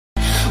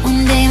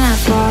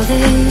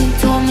father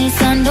told me,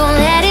 son, don't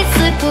let it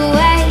slip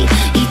away.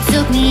 He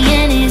took me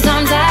in his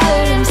arms, I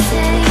heard him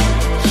say,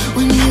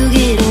 when you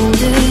get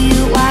older,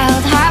 your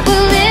wild heart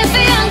will live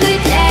for younger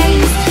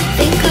days.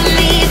 Think of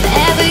me if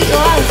ever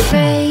you're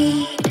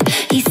afraid.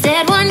 He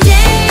said one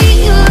day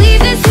you'll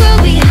leave this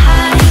world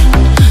behind,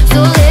 so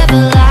live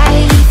a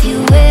life you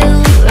will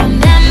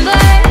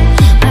remember.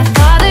 My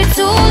father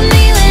told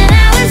me when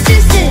I was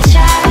just a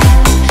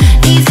child,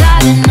 these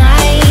are the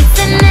nights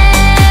that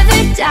never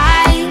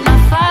die. My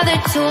father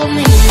told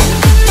me.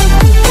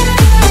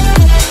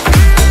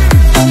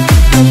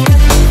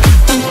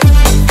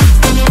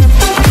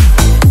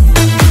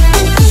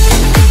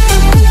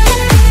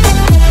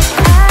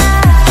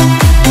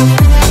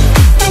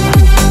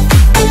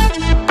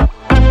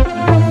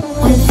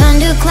 When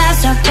thunderclouds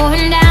start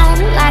pouring down,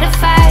 light a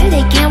fire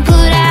they can't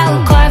put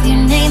out. Carve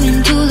your name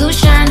into those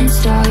shining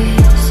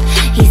stars.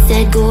 He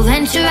said go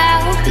venture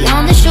out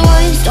beyond the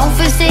shores. Don't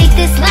forsake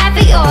this life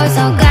of yours.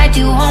 I'll guide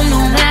you home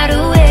no matter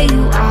where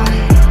you are.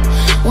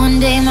 One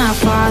day my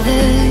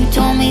father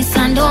told me,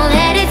 son, don't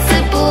let it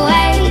slip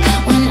away.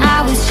 When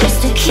I was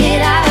just a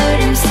kid I heard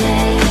him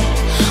say,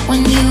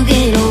 when you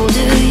get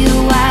older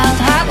your wild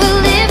heart will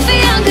live for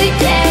younger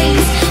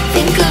days.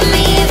 Think of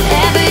me if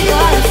ever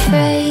you're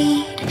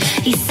afraid.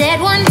 He said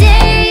one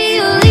day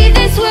you'll leave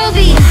this world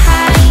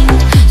behind,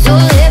 so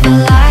live a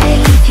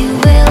life you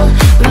will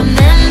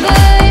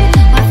remember.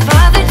 My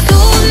father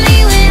told me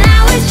when I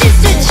was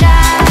just a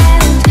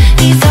child,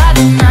 these are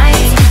the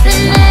nights that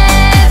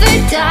never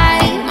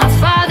die. My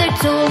father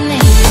told me.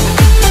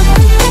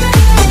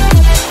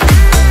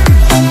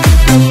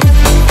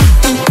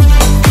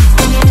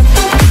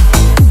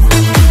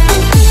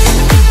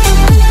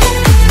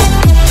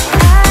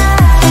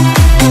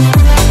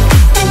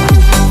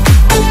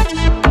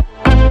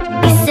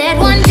 He said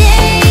one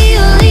day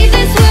you'll leave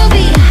this world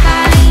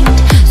behind,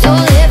 so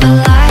live a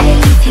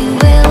life you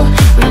will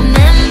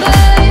remember.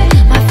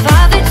 My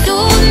father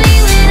told me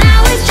when I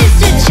was just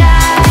a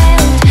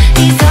child,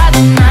 these are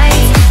the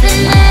nights that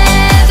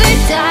never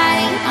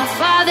die. My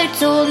father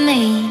told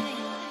me.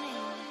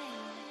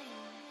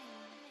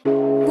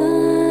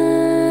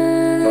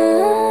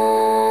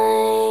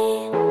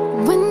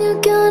 When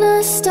you're gonna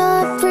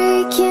stop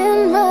breaking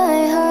my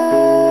heart,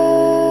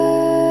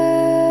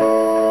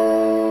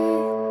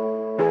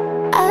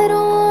 I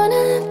don't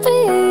wanna be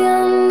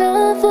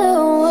another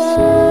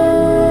one,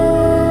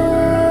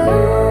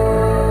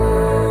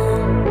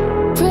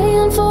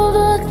 praying for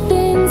the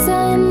things I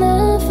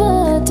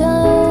never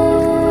done.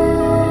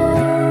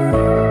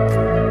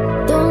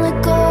 Don't let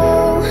go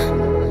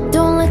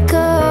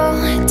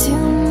to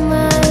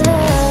my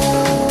love.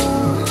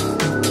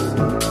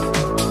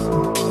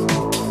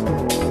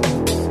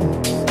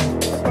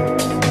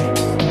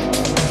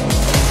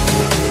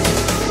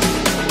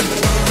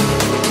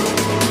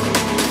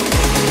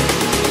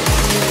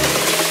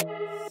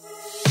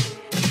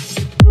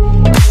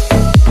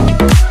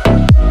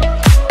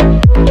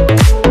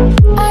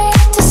 I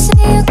hate to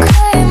see you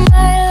cry,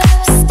 my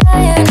love's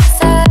dying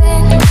inside.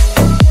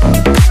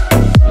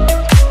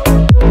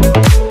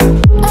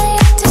 I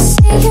hate to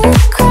see you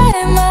cry,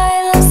 my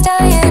love's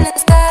dying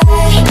inside.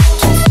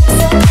 Can't fix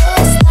all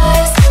those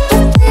lies,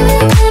 but baby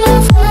when I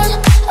run,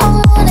 I'm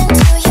running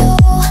to you.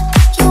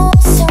 You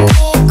won't see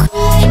me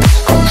cry,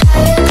 I'm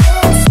hiding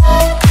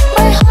inside.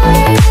 My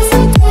heart is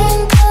in pain,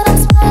 but I'm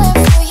smiling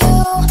for you.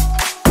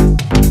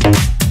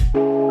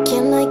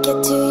 Can I get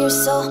to your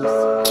soul?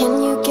 Can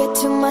you get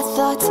to my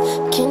thoughts?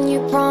 Can you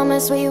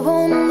promise we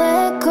won't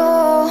let go?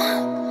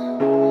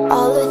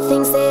 All the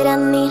things that I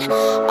need,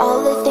 all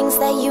the things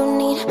that you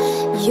need,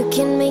 you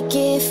can make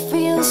it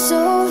feel so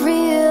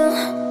real.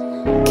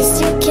 'Cause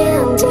you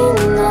can't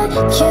deny,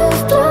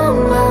 you've blown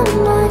my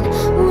mind.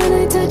 When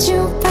I touch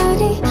your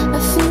body, I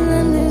feel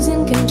I'm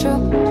losing control.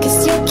 'Cause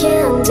you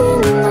can't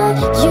deny,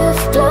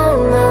 you've blown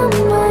my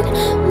mind.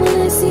 When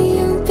I see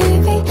you,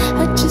 baby,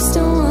 I just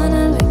don't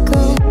wanna let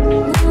go.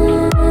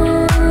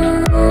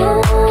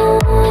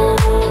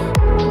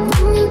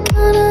 When you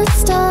gonna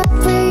stop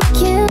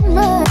breaking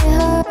my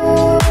heart,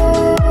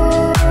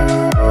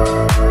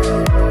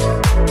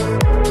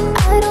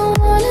 I don't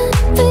wanna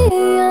be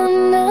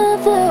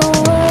another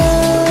one.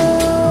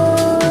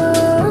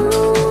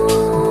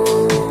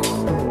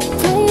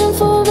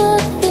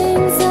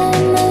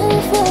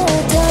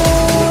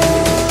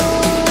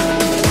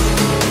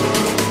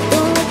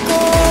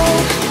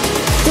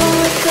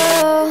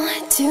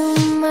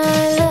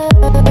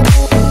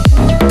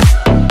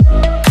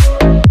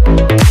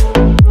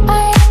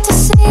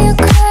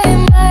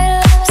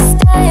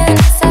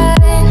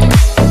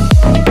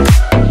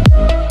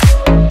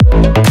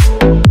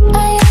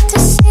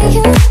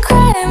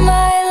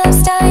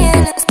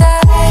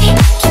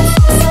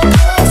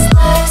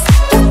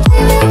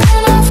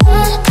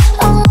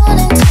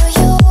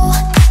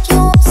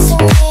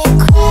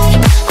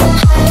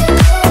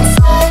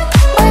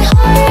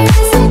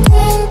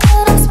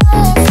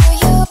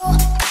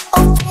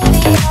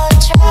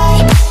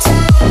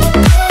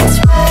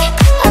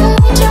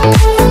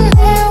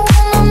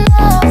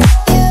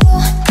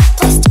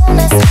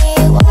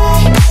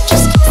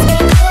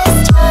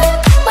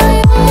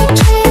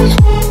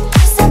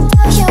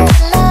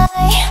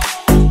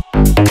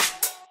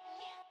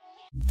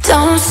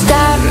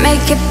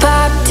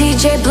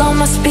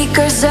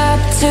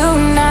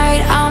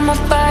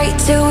 I'ma fight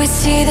till we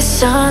see the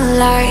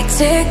sunlight.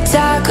 Tick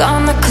tock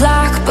on the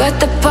clock, but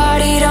the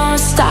party don't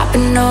stop.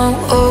 And no,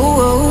 oh,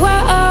 oh,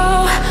 oh,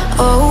 oh,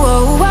 oh,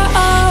 oh, oh,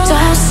 oh.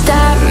 Don't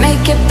stop,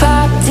 make it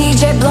pop.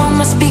 DJ blow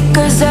my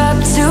speakers up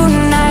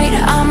tonight.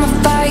 I'ma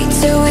fight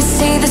till we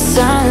see the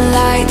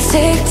sunlight.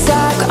 Tick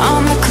tock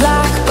on the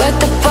clock, but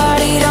the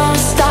party don't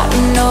stop.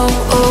 No,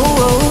 oh,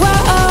 oh,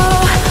 oh,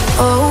 oh,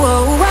 oh,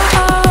 oh, oh,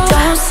 oh.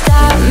 Don't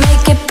stop,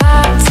 make it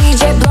pop.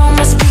 DJ blow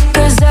my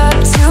speakers up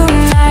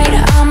tonight.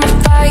 I'ma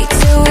fight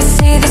till we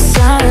see the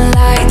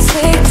sunlight.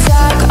 Tick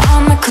tock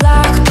on the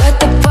clock, but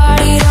the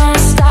party don't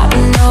stop.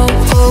 No,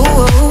 oh,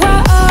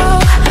 oh, oh,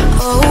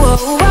 oh,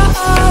 oh, oh,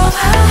 oh.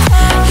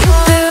 You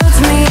build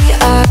me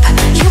up,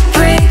 you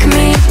break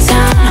me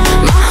down.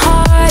 My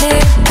heart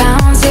it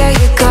pounds, yeah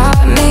you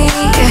got me.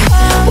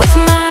 With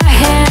my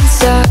hands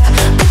up,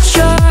 put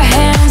your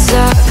hands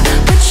up,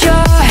 put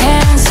your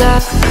hands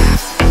up.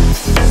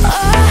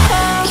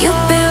 You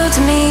build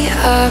me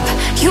up,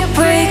 you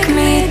break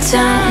me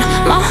down.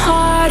 My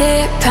heart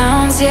it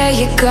pounds, yeah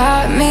you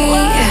got me.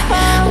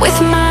 With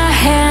my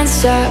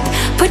hands up,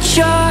 put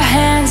your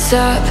hands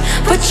up,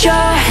 put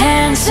your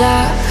hands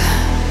up.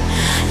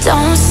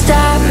 Don't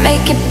stop,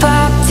 make it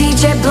pop.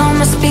 DJ blow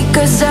my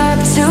speakers up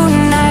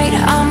tonight.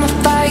 I'ma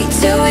fight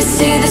till we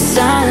see the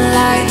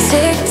sunlight.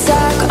 Tick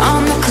tock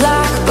on the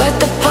clock, but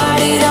the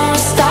party don't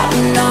stop.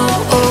 No,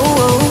 oh,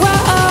 oh,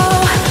 oh,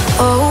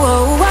 oh, oh,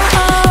 oh,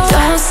 oh.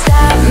 Don't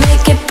stop,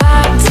 make it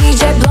pop.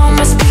 DJ blow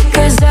my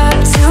speakers up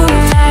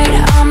tonight.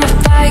 I'ma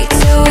fight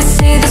till we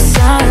see the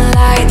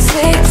sunlight.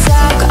 Tick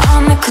tock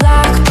on the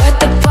clock, but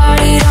the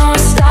party don't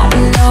stop.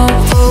 No,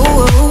 oh,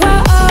 oh,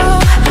 oh,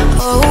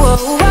 oh, oh,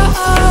 oh,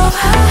 oh.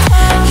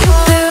 You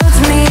build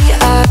me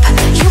up,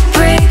 you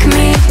break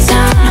me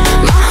down.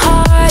 My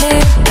heart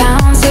it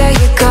pounds, yeah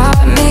you got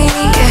me.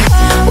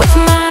 With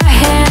my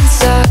hands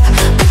up,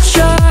 put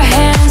your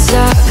hands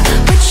up,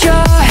 put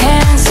your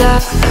hands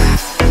up.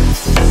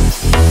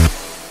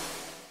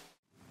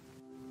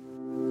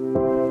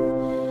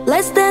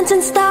 Let's dance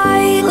in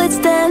style, let's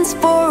dance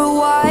for a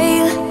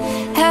while.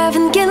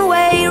 Heaven can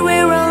wait,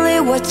 we're only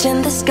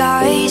watching the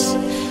skies.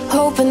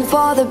 Hoping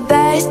for the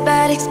best,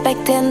 but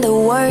expecting the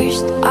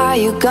worst. Are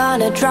you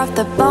gonna drop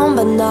the bomb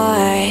or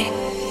not?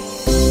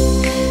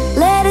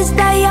 Let us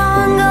die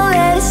young or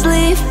let us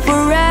live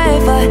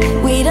forever.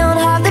 We don't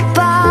have the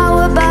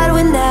power, but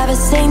we never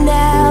say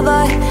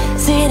never.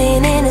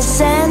 Sitting in a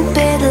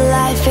sandpit,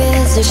 life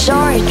is a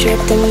short trip.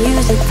 The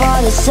music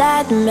for the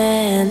sad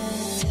man.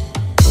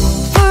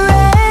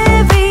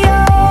 Forever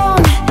young,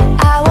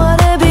 I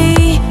wanna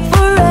be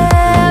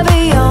forever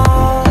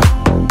young.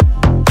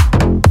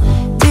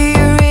 Do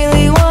you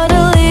really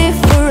wanna live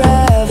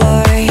forever,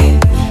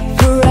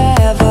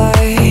 forever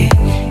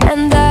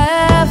and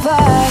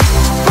ever?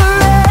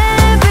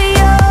 Forever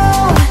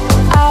young,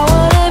 I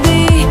wanna be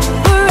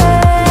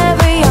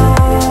forever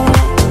young.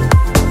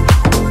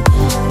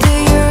 Do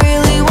you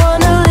really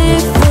wanna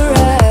live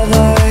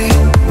forever,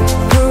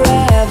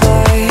 forever,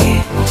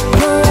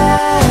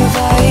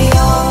 forever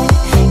young?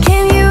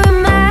 Can you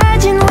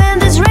imagine when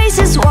this race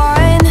is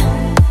won?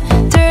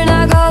 Turn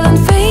our golden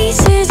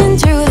faces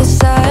into the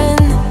sun.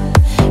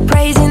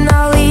 Praising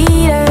our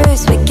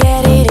leaders, we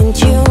get it in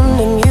tune.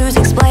 The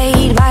music's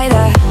played by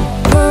the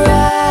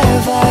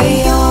forever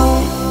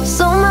young.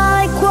 Some are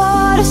like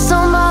water,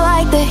 some are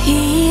like the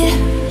heat.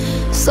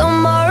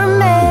 Some are a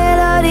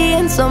melody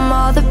and some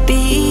are the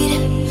beat.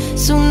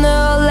 Sooner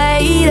or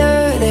later,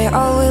 they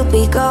all will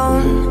be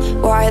gone.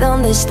 Why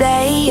don't they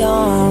stay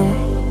young?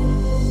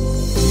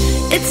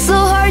 It's so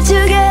hard to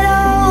get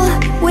old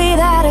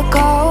without a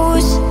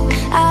cause.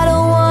 I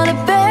don't wanna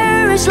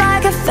perish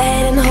like a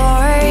fading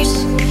horse.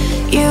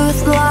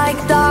 Youth like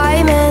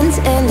diamonds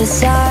in the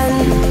sun,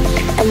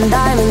 and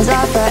diamonds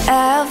are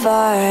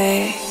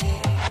forever.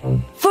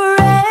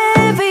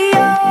 Forever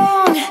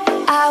young,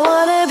 I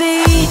wanna be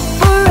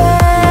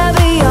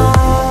forever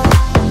young.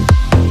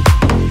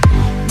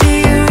 Do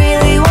you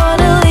really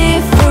wanna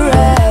live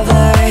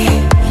forever,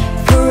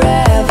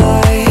 forever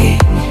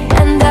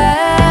and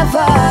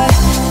ever?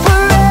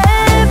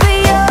 Forever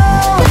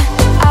young,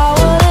 I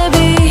wanna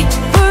be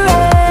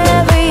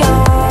forever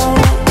young.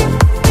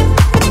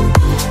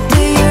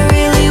 Do you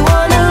really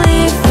wanna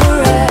live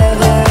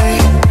forever,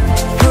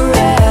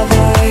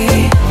 forever,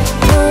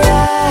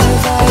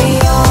 forever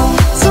young?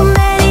 So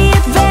many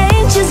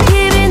adventures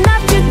giving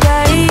up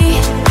today.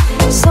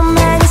 So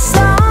many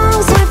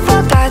songs we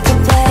forgot to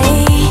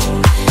play.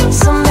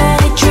 So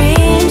many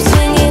dreams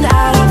swinging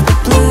out of the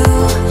blue.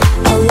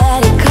 I'll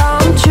let it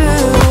come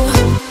true.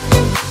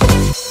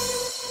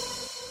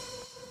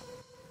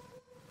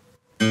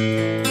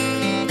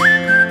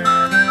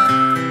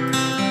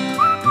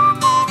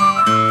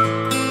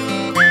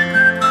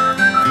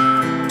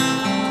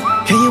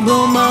 Can you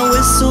blow my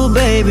whistle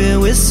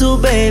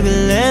baby,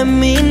 let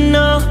me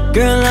know.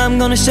 Girl, I'm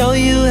gonna show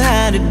you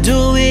how to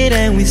do it,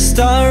 and we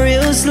start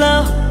real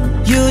slow.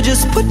 You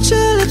just put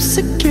your lips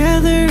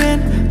together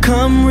and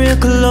come real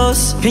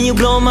close. Can you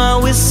blow my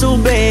whistle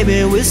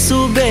baby,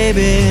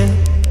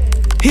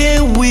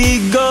 here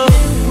we go.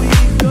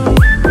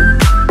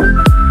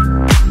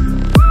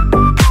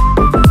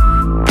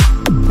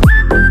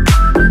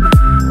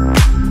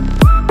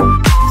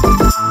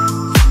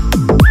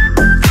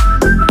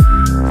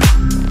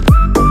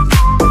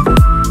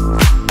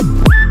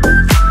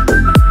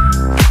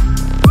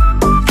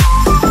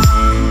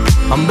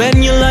 I'm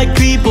betting you like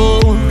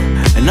people,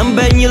 and I'm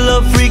betting you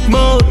love freak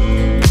mode.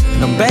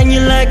 And I'm betting you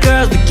like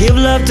girls that give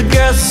love to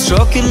girls that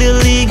stroke your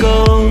little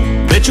ego.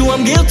 Bet you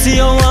I'm guilty,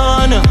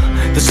 Yohan.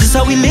 This is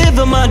how we live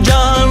in my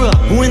genre.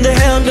 Who in the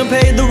hell done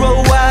paved the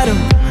road wider?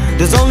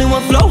 There's only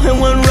one flow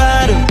and one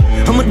rider.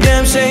 I'm a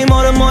damn shame,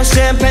 order more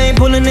champagne,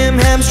 pulling them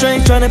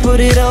hamstrings, trying to put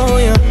it on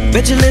ya.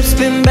 Bet your lips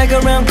spin back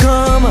around,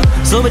 come on.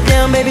 Slow it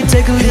down, baby,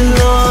 take a little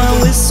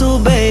longer.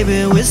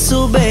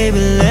 Whistle, baby,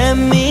 let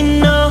me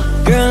know.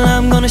 Girl,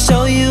 I'm gonna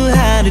show you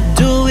how to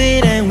do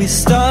it, and we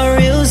start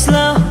real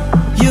slow.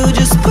 You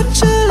just put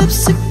your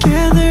lips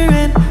together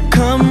and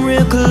come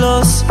real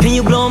close. Can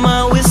you blow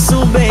my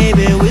whistle,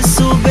 baby,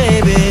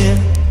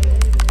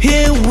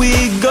 here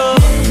we go.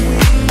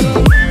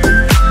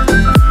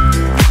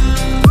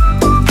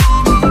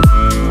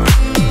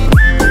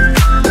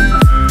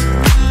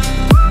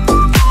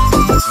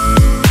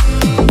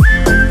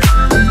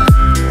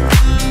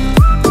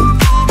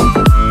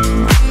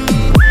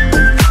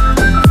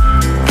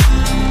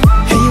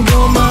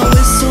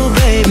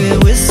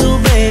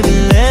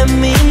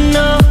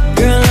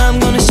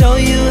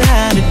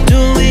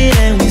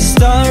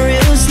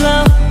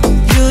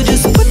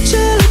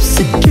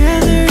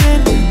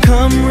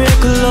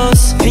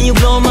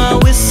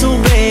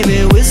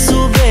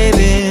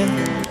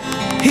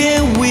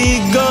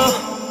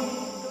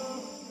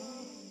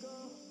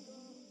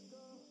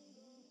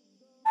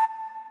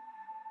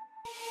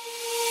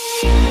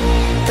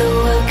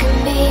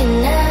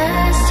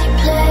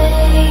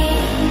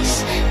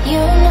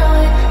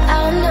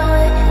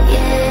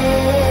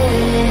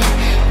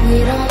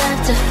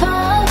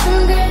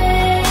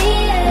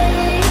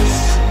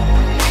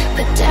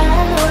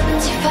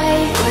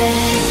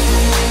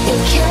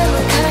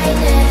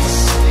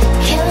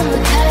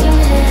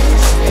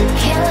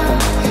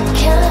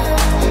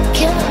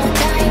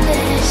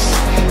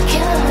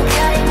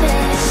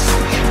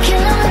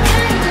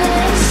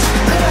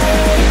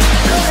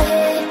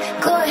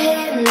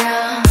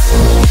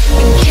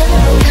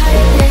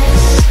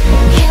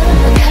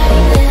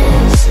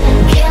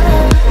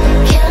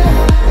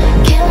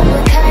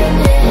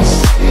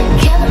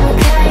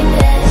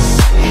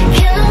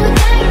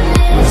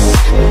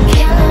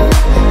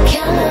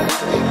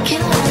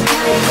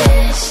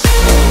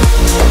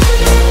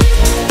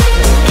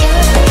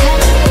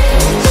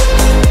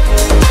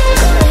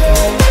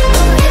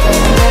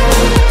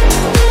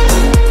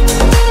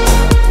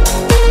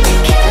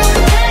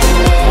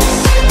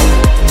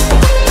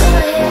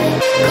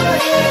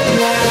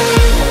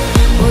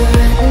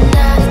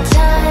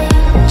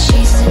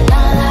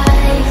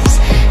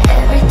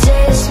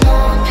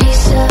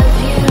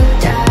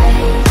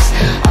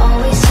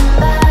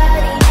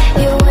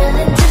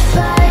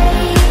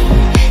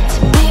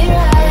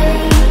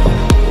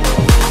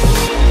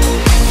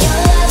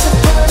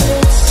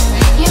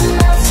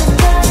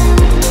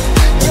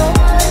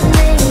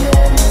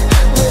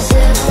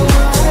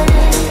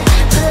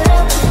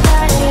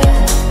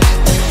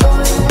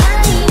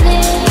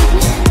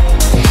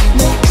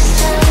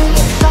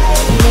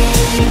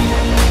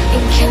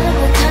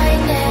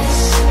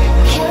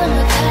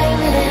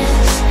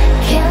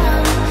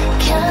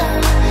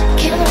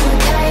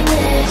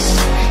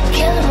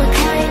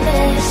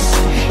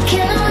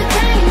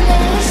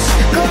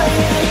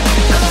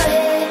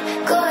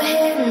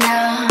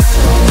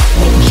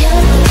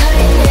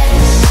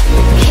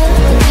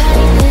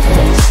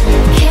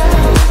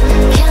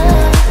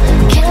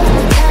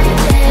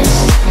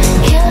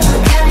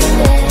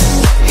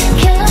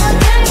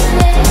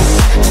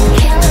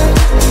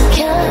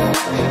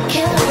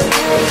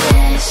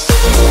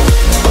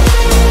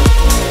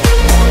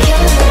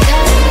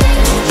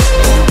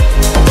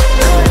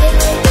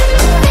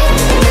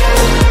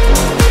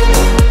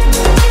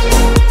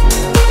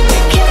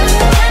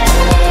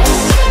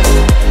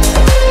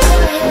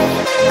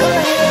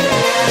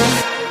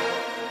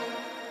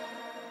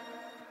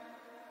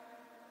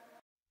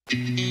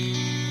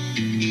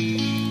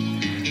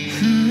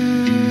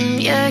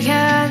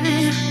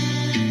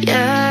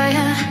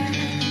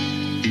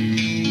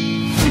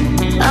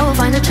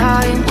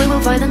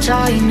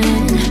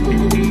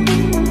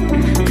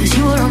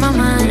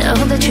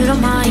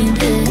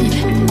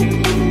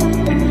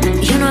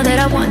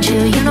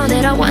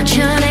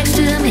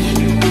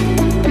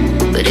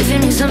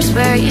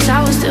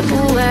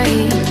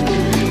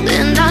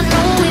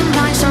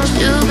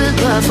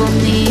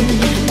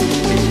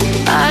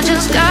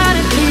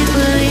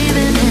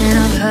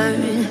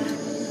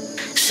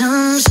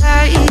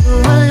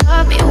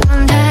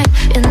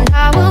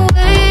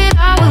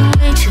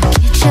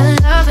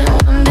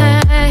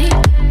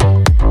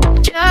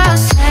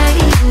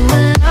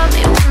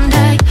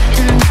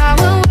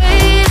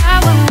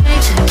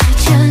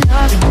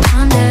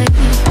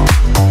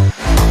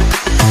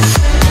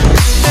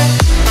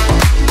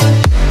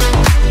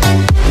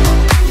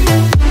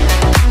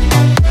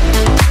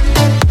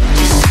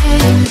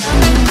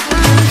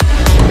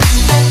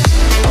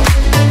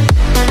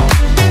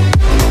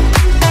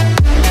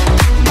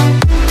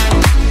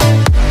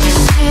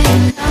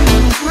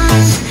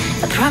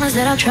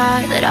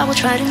 that I will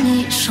try to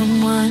meet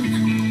someone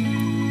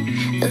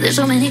There's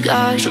so many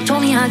guys who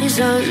told me I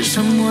deserve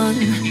someone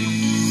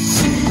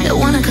that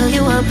wanna cut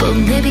you up, but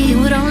maybe it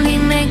would only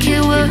make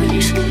it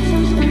worse.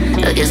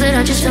 I guess that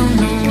I just don't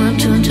know what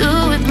to do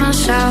with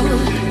myself.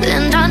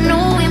 And I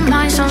know it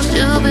might sound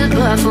stupid,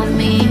 but for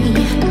me,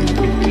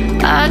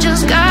 I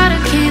just gotta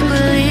keep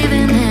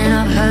believing that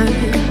I've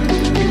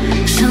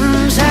heard.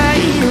 Some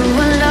say you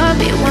will love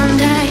me one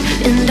day,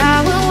 and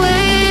I will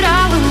wait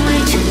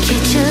to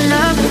get your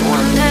love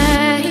one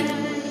day.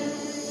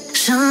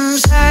 Some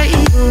say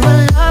you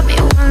will love me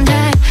one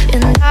day,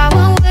 and I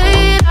will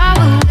wait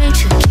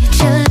to get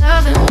your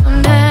love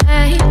one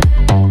day.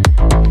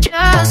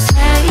 Just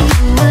say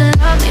you will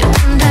love me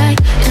one day,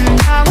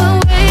 and I will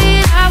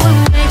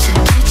wait to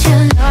get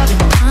your love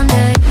one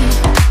day.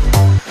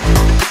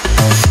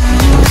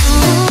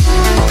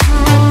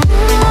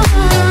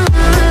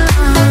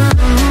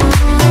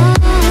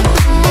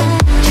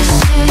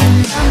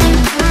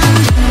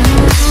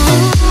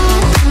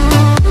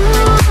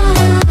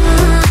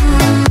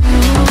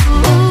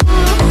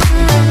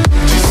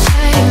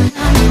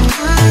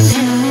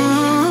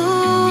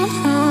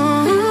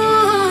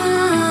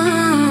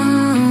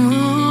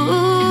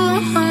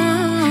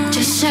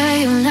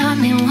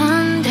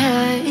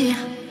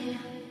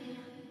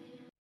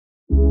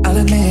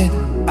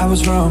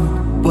 Was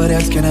wrong, what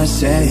else can I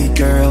say,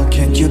 girl?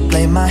 Can't you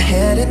blame my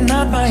head and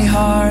not my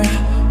heart?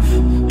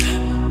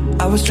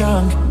 I was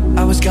drunk,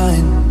 I was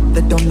gone,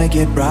 that don't make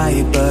it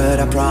right, but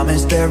I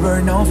promise there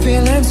were no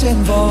feelings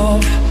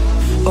involved.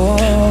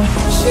 Oh,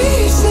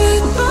 she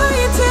said,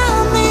 boy,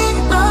 tell me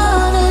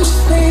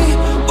honestly,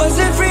 was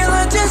it real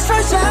or just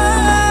for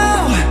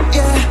show?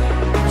 Yeah,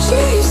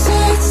 she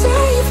said,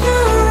 save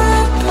your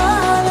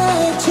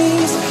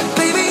apologies,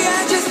 baby,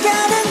 I just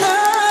gotta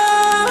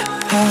know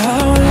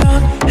how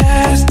long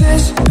has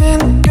this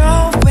been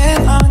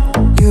going on?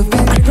 You've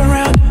been creeping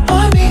around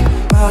on me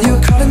while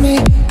you're calling me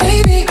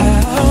baby.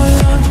 How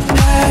long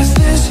has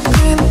this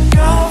been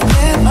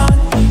going on?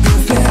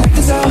 You've been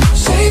acting so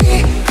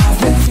shady, I've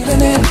been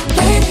feeling it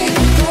lately,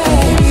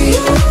 baby.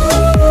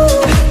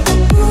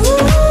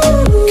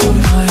 Come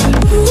on,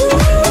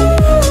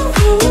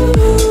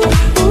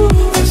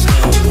 let's go.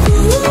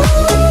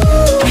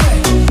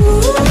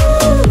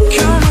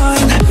 Come on.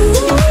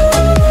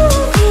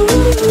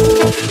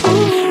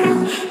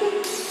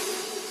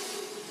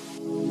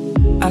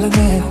 I'll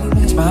admit,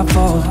 it's my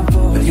fault,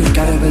 but you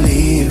gotta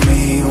believe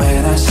me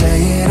when I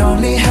say it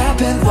only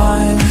happened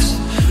once.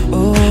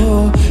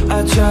 Oh,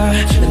 I try,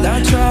 and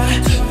I try,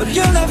 but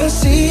you'll never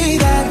see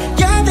that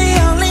you're the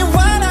only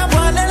one I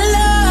wanna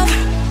love.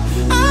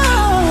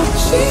 Oh,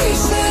 she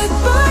said,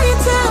 boy,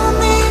 tell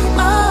me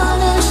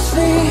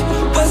honestly,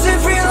 was it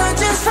real or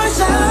just for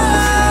show?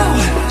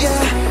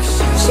 Yeah,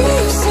 she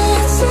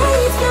said,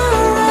 save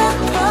your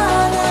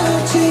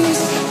apologies,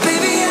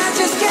 baby, I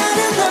just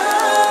gotta know.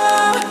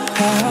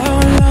 How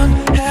long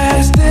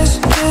has this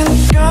been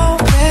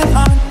going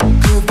on?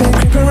 You've been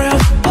creeping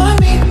around on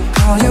me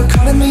while you're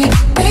calling me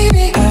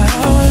baby.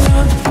 How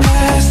long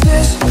has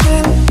this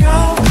been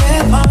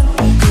going on?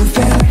 You've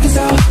been acting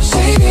so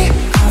shady,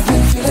 I've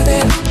been feeling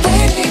it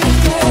lately,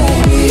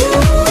 baby.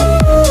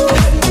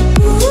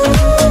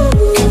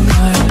 Come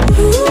on.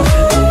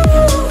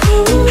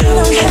 How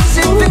long has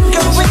it been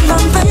going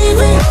on,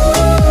 baby?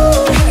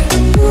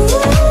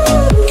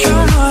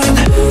 Come on.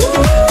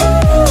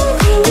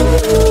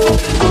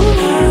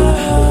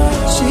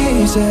 She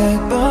said,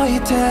 boy,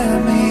 tell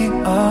me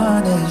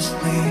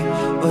honestly,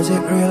 was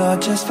it real or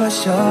just for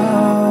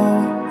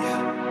show?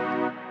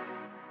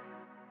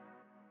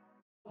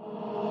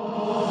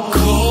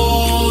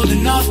 Cold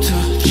enough to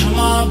chill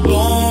my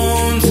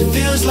bones, it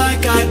feels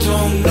like I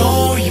don't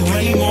know you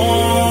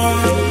anymore.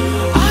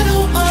 I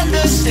don't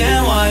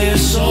understand why you're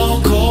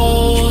so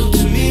cold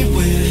to me.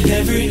 With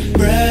every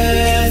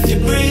breath you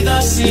breathe,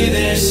 I see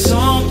there's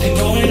something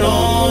going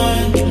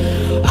on.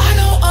 I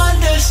don't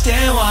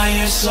understand why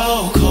you're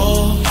so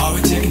cold. Are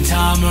we taking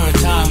time or a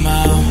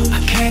timeout? I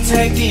can't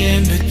take the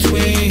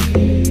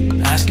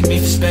in-between, asking me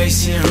for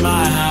space here in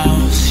my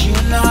house. You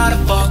know how to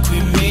fuck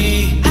with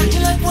me,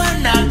 acting like we're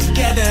not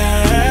together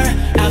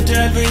after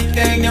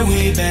everything that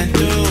we've been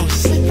through.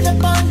 Slipping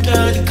up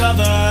under the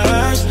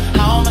covers,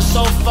 how am I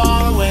so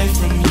far away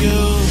from you?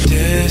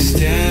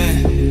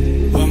 Distant,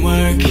 when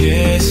we're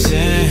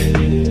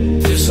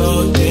kissing, feels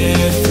so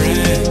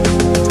different.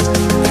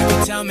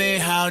 Baby, tell me,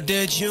 how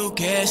did you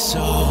get so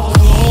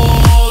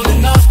cold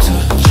enough to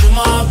chill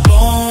my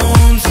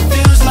bones? It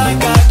feels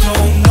like I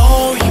don't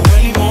know you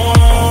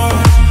anymore.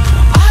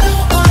 I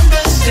don't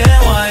understand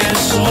why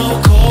you're so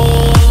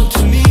cold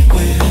to me.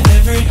 With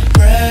every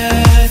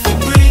breath you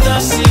breathe, I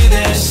see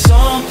there's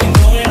something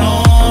going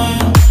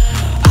on.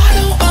 I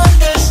don't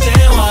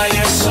understand why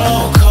you're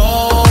so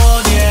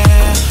cold,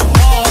 yeah.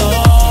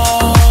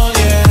 Whoa,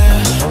 yeah.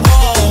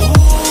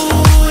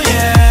 Whoa,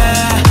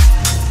 yeah.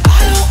 I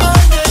don't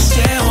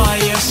understand why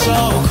you're so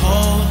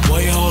cold. What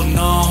you holding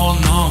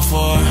on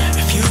for?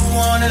 If you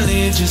wanna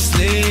leave, just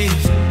leave.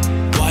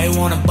 Why you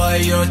wanna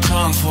bite your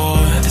tongue for?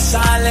 The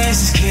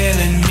silence is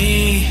killing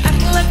me,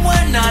 acting like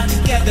we're not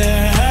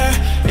together.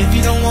 If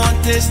you don't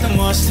want this, then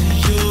what's the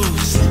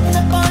use? Slipping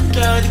up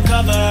under the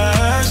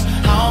covers.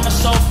 How am I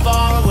so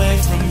far away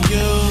from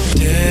you?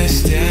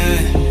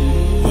 Distant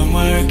when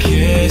we're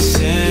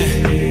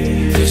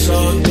kissing, feels so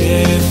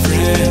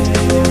different.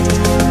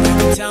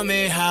 Baby, tell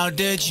me, how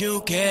did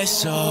you get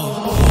so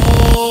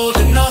old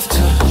enough to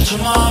touch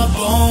my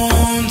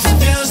bones? It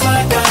feels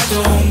like I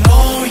don't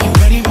know you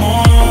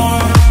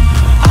anymore.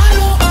 I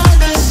don't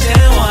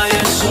understand why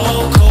you're so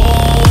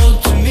cold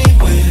to me.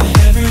 With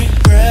every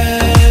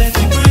breath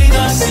you breathe,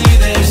 I see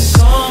there's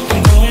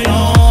something going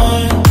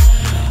on.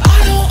 I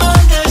don't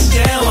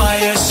understand why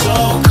you're so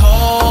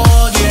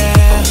cold,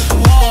 yeah.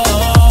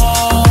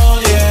 Whoa,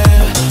 yeah.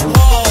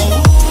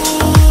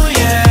 Whoa,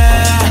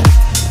 yeah.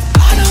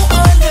 I don't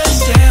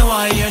understand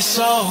why you're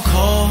so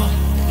cold.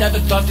 Never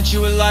thought that you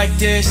were like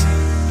this.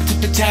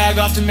 Took the tag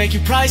off to make you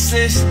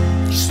priceless.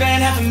 You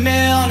spent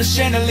 $500,000 on a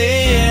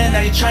chandelier.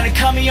 Now you're trying to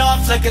cut me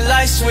off like a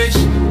light switch.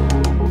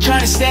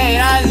 Trying to stay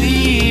and I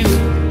leave,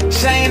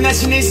 saying that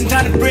you need some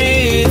time to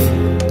breathe.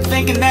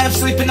 Thinking that I'm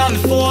sleeping on the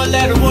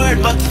 4-letter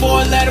word, but the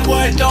 4-letter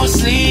word don't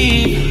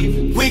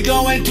sleep. We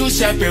going two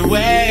separate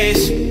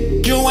ways.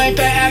 You ain't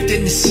been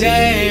acting the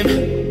same.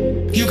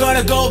 You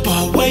gotta go,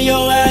 but where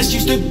your ass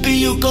used to be,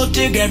 you go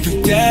dig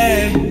every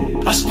day.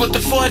 I split the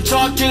 4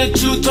 talk to the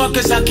 2 talk,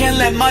 cause I can't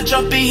let my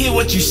jump be hear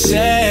what you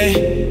say.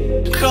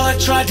 Girl, I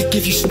tried to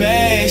give you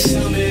space.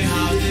 Tell me,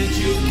 how did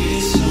you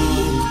get so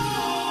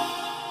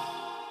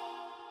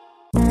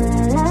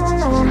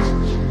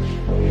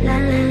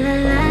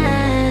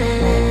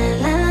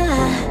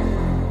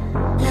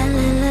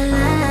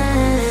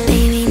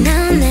Baby,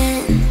 now and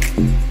then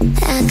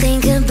I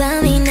think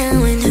about me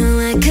now and who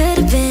I could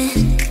have been.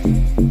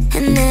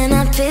 And then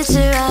I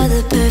picture all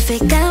the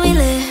perfect that we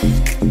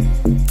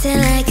lived, till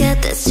I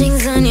got the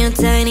strings on your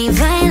tiny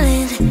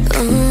violin.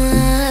 Oh,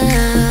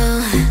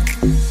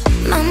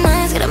 my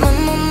mind's got a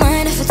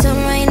mind if it's on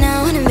right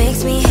now, and it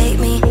makes me hate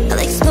me. I'll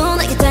explode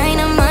like a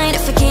dynamite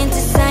if I can't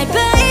decide.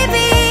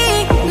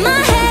 Baby,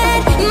 my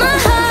head, my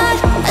heart,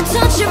 a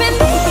torture in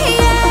me,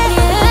 yeah,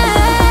 yeah.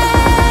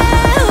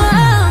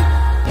 Whoa.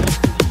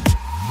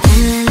 La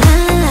la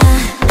la la,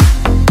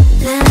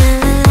 la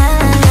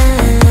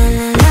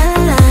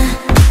la la la, la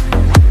la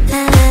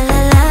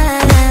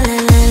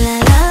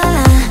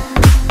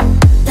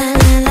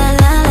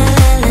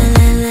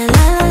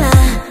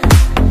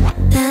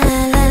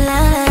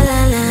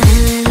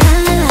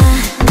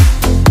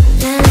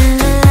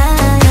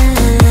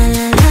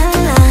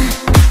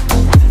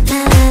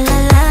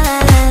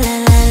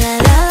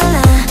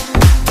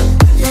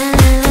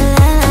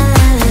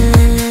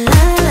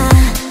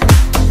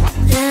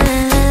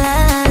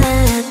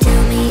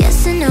Tell me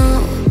yes or no,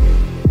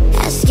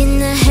 asking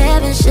the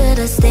heaven, should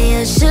I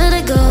stay or should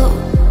I go?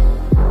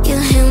 You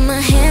held my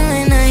hand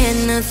when I had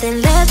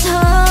nothing left to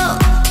hold.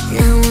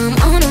 Now I'm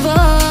on a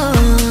roll.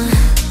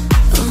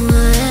 Oh,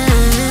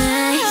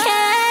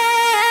 yeah.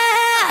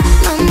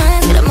 My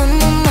mind's got a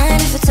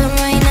mind if it's on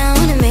right now,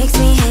 and it makes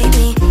me hate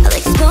me. I'll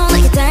explode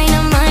like a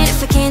dynamite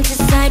if I can't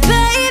decide.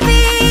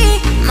 Baby,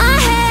 my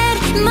head,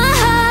 my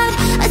heart,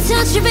 a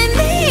touch of in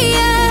me,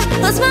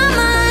 yeah. Lost my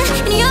mind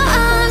in your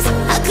arms.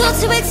 I go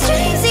to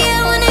extremes, yeah.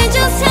 When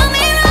angels tell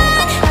me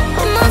run,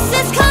 the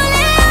monsters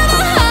calling out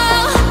my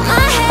heart.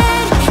 My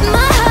head,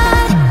 my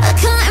heart, a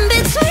caught in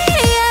between,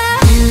 yeah.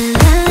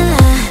 La la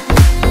la,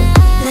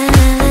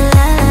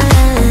 la la la,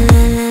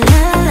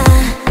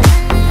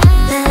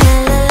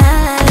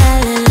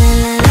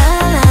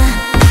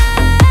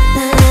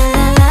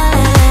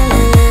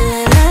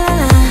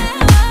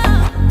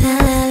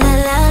 la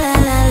la la.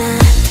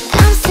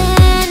 I'm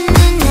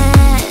standing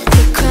at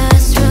the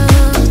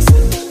crossroads.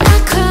 I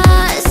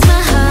cross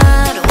my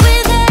heart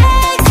with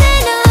X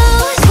and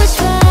O's. Which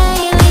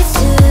way leads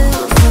to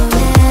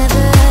forever?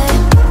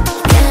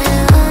 God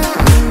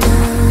only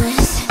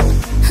knows.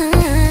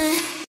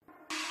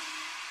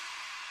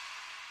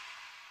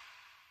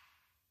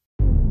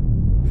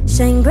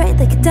 Shine bright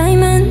like a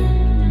diamond.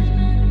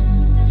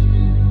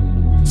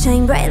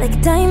 Shine bright like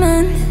a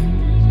diamond.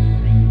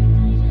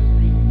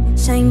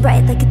 Shine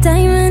bright like a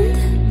diamond.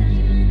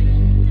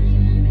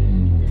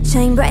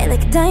 Shine bright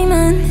like a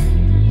diamond.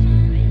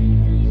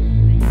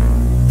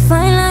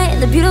 Fine light in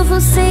the beautiful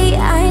sea.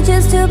 I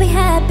just to be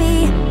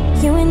happy.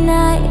 You and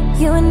I,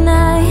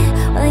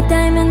 we're like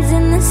diamonds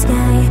in the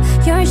sky.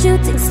 You're a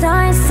shooting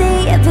star, I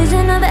see a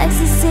vision of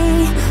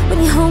ecstasy. When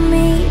you hold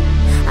me,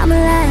 I'm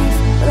alive.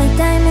 We're like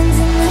diamonds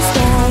in the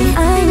sky.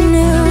 I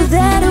knew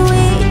that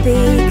we'd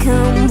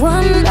become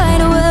one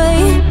right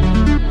away.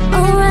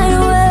 Oh, right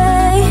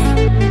away.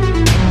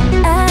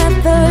 At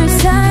first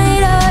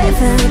sight, I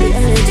felt the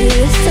energy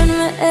of sun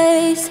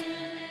rays.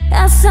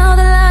 I saw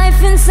the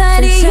life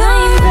inside of your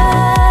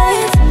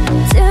eyes.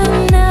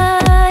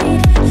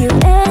 Tonight, you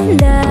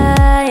and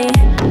I,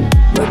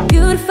 we're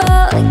beautiful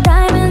like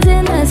diamonds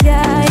in the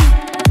sky.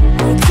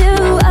 Eye to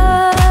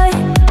eye,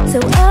 so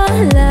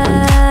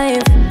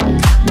alive.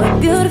 We're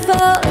beautiful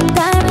like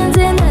diamonds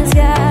in the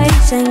sky.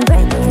 Shine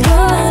bright like a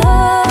diamond.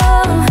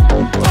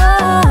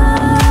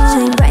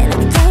 Shine bright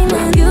like a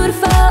diamond.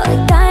 Beautiful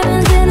like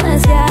diamonds in the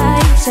sky.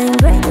 Shine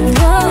bright.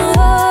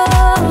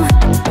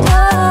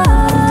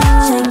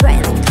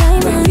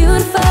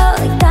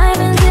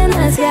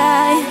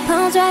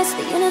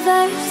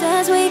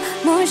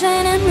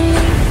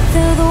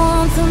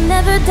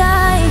 never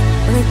die.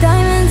 We're like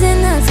diamonds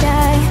in the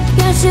sky.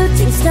 You're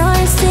shooting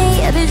stars,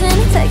 see a vision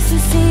of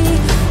ecstasy.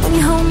 When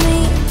you hold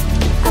me,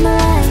 I'm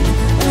alive.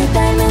 We're like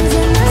diamonds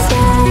in the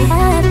sky.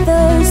 At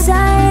first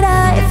sight,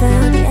 I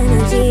found the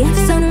energy of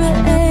sun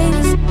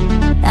rays.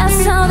 I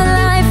saw the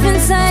life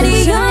inside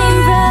of your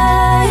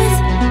eyes.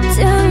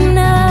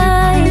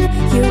 Tonight,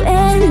 you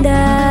and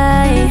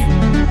I,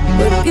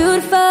 we're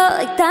beautiful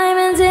like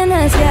diamonds in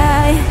the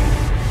sky.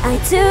 Eye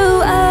to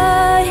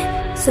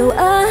eye, so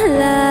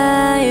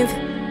alive.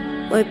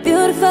 We're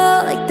beautiful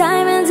like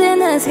diamonds in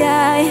the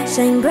sky.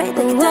 Shine bright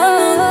like a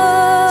diamond.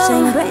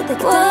 Shine bright like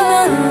a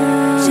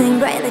diamond. Shine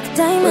bright like a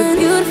diamond. We're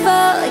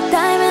beautiful like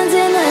diamonds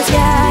in the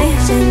sky.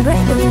 Shine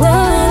bright like a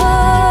diamond.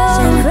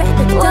 Shine bright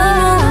like a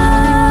diamond.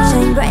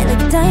 Shine bright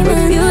like a diamond.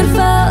 We're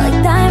beautiful like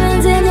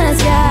diamonds in the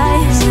sky.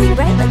 Shine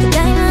bright like a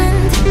diamond.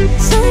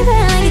 Shine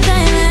bright like a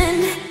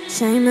diamond.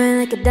 Shine bright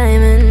like a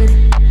diamond.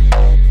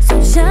 So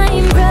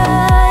shine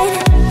bright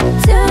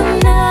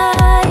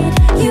tonight,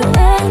 you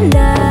and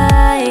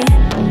I.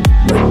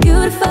 We're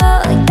beautiful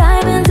like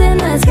diamonds in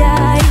the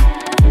sky.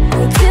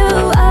 Eye to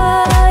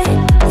eye,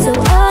 so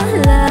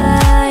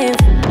alive.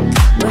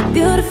 We're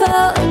beautiful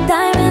like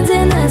diamonds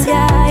in the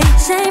sky.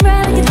 Shine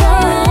bright like a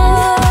diamond.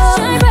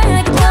 Shine bright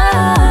like a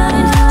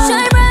diamond.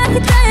 Shine bright like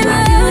a diamond.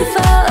 We're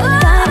beautiful like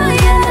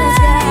diamonds in the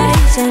sky.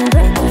 Shine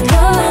bright like a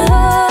diamond.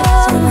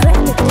 Shine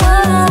bright like a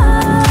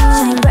diamond.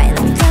 Shine bright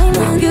like a diamond.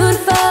 We're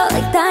beautiful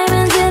like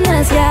diamonds in the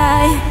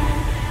sky.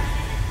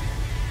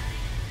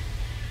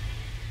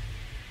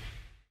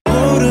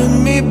 Holding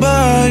me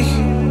back,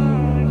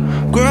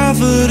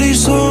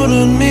 gravity's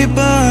holding me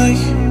back.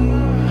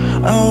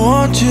 I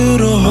want you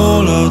to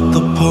hold out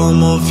the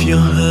palm of your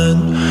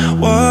hand.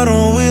 Why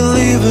don't we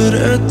leave it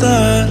at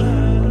that?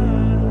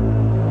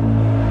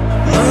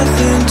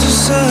 Nothing to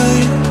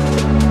say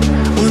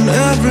when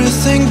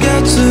everything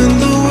gets in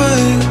the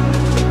way.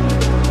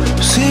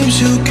 Seems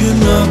you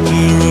cannot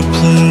be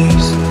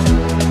replaced,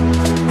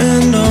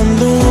 and I'm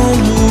the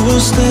one who will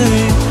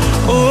stay.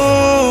 Oh,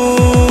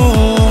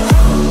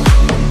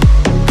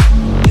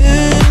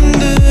 in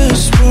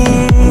this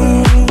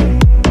world,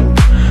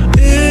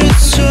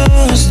 it's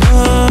just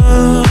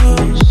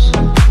us.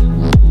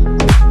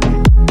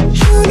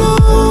 You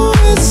know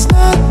it's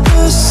not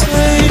the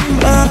same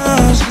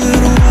as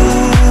it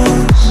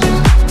was.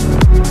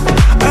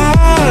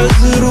 As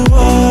it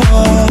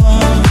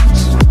was.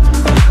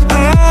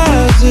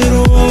 As it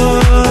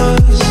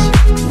was.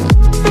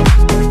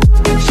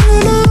 You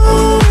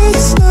know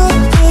it's not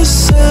the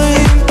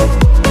same.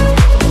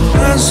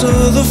 Answer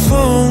the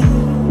phone.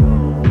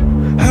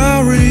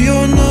 Harry,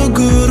 you're no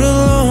good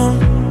alone.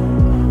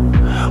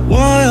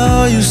 Why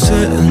are you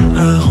sitting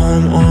at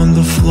home on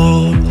the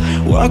floor?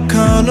 What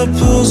kind of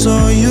pills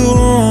are you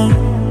on?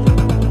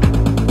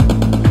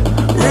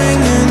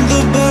 Ringing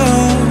the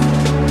bell,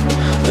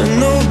 and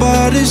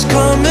nobody's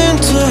coming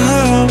to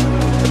help.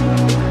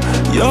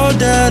 Your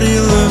daddy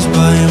lives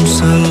by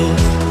himself.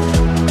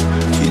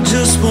 He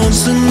just wants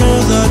to know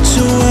that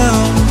you're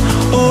well.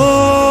 Oh,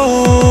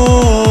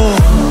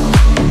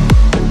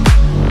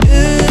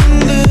 in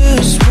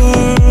this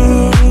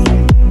world,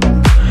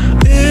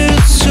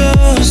 it's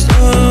just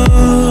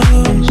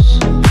us.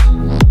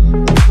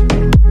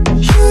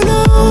 You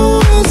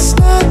know it's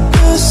not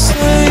the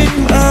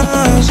same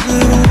as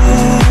it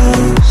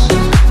was.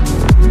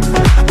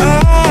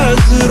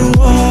 As it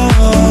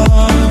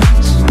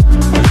was.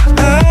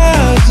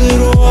 As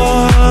it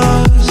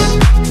was.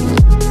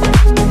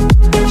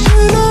 You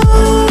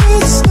know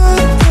it's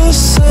not the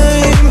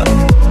same.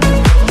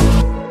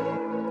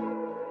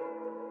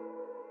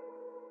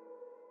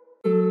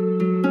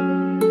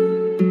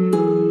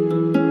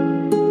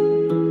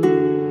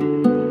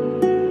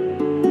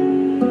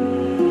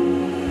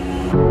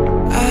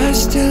 I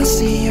still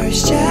see your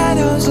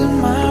shadows in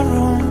my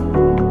room.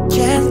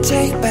 Can't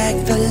take back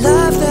the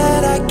love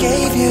that I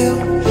gave you.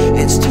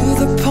 It's to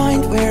the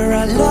point where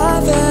I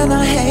love and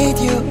I hate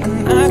you,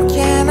 and I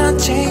cannot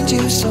change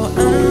you, so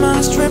I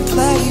must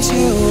replace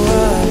you.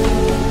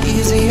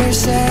 Easier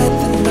said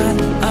than done.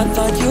 I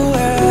thought you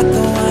were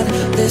the one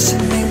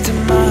listening to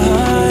my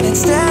heart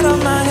instead of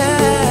my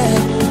head.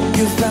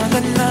 You found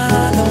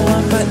another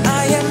one, but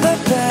I am the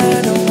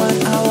better one.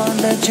 I won't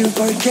let you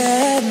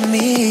forget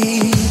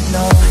me.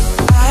 No,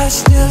 I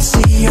still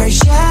see your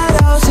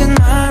shadows in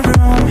my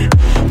room.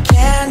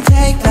 Can't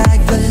take back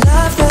the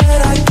love that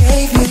I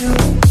gave you.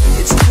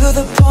 It's to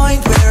the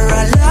point where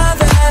I love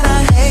and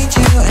I hate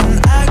you, and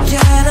I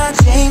cannot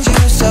change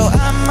you, so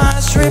I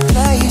must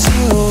replace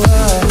you.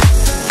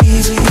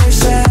 Easier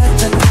said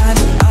than done.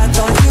 I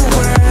thought you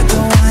were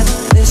the one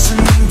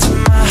listening to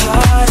my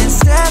heart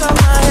instead of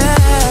my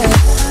head.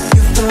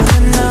 You found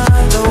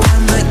another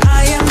one, but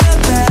I am the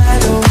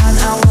better one.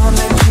 I won't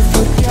let you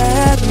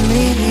forget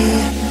me.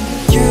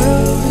 You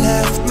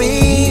left me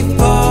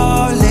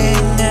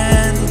falling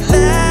and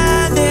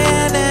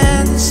landing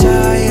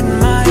inside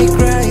my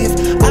grave.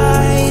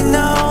 I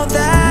know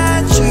that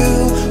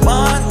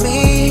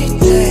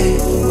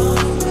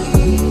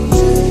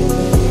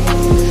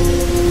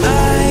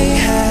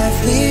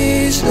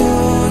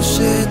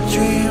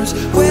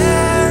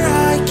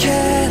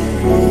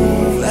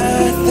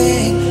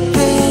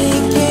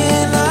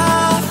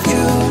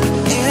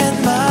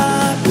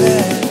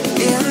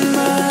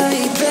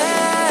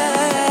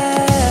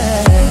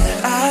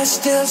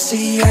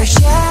see your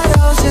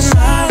shadows in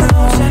my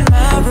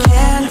room.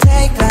 Can't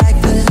take back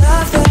the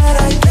love that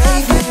I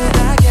gave you.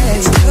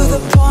 It's to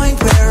the point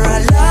where I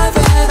love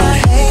and I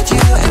hate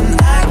you, and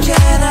I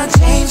cannot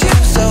change you,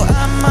 so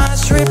I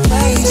must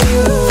replace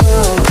you.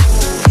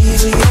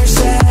 Easier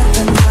said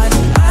than done.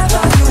 I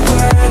thought you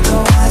were the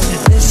one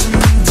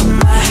listening to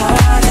my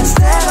heart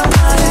instead of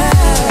my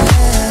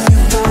head. You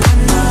found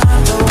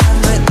another one,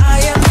 but I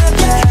am the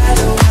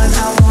better one.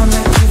 I won't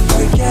let you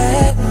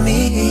forget me,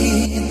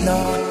 no.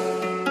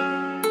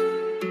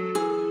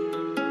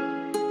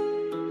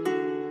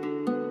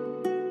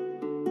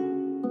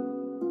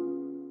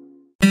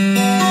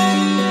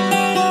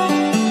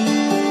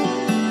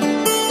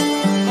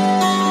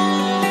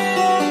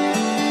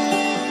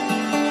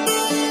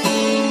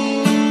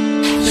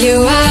 You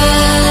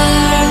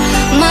are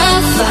my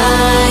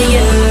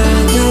fire,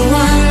 the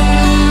one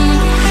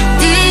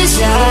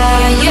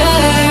desire,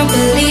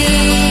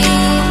 believe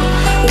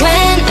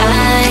when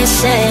I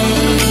say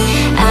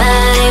I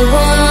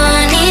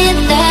want it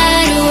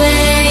that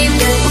way.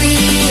 But we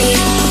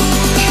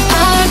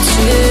are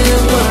two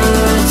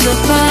worlds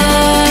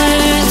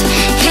apart,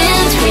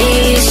 can't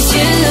reach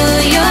to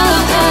your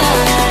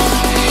heart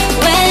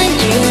when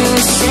you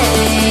say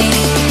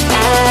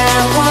I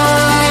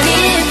want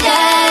it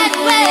that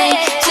way.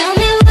 Tell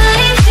me why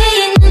you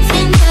ain't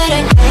nothing but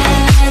a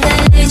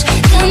college.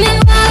 Tell me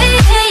why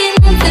you ain't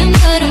nothing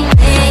but a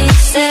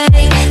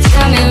mistake.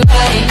 Tell me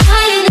why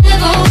I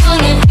never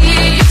wanna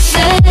hear you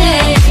say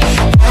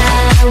I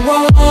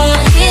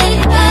want it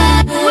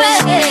that way.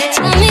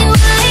 Tell me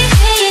why you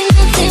ain't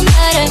nothing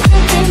but a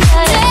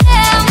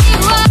tell me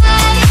why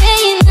you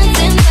ain't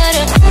nothing but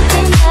a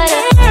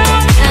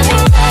tell me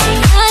why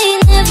I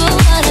never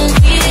wanna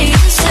hear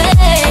you say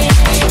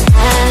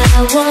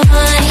I want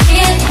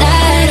it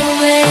that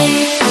way.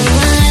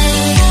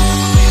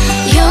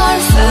 Your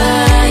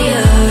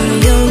fire,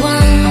 your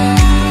one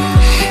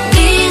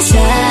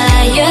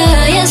desire.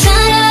 Yes, I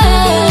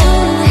know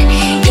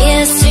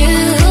it's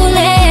too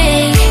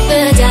late,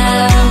 but I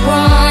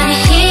want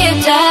it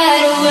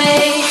that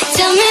way.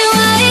 Tell me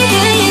why it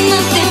ain't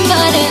nothing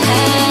but a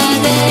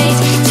habit.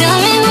 Tell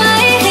me why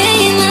it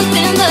ain't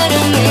nothing but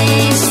a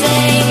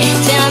mistake.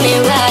 Tell me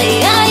why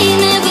I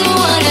never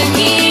wanna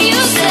hear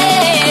you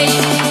say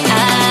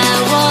I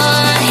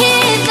want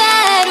it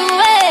that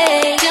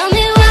way. Tell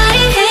me why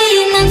it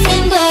ain't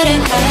nothing but a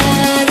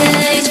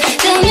habit.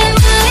 Tell me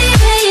why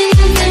it ain't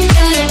nothing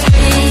but a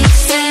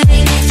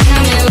mistake.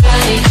 Tell me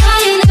why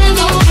I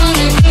never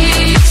wanna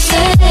hear you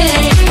say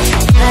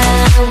I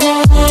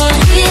want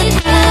it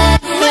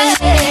that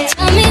way.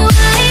 Tell me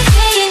why it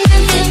ain't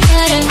nothing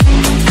but a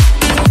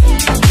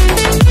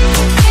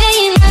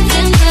ain't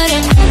nothing but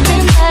a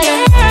tell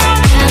me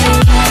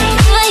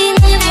why I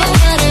never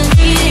wanna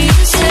hear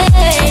you say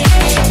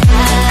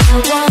I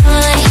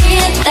want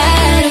it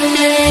that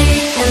way.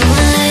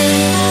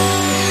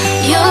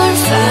 Your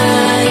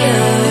fire,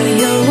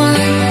 your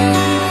one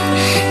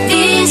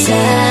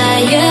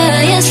desire.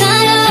 Yes, I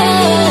know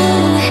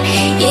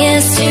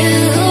it's too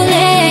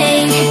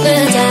late,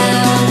 but I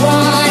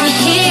want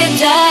it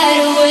that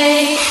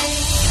way.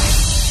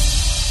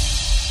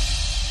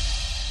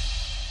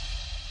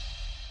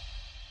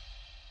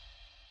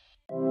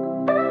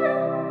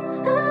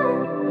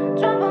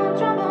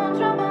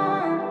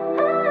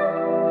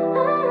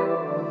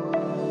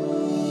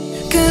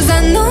 Cause I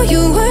know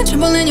you were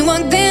trouble and you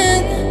walked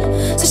in.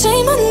 So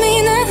shame on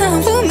me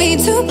now, flew me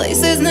to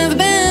places never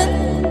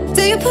been.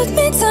 Till you put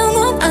me down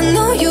on, I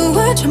know you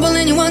were trouble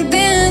and you walked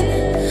in.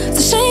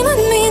 So shame on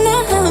me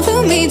now,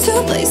 flew me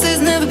to places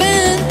never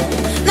been.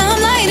 Now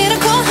I'm lying in a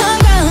cold hard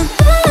ground.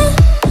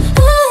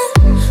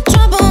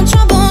 Trouble,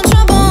 trouble,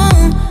 trouble.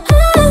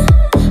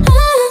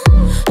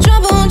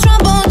 Trouble,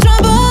 trouble,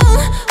 trouble.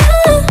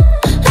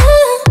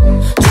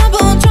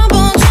 Trouble,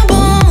 trouble,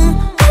 trouble.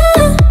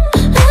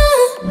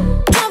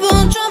 Trouble,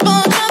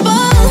 trouble,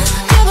 trouble.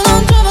 Trouble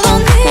on trouble on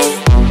me.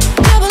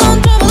 Trouble on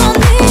trouble on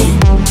me.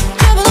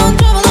 Trouble on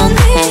trouble on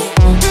me.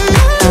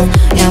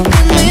 You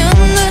put me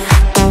under.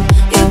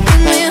 You put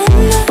me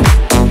under.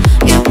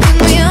 You put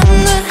me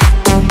under.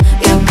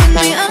 You put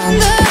me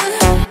under.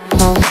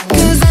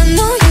 'Cause I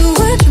know you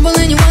were trouble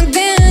and you walked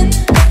in.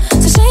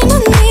 So shame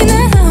on me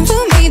now,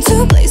 flew me to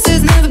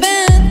places never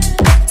been.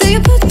 Till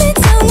you put me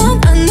down on,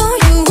 I know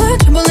you were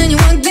trouble and you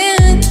walked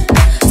in.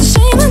 So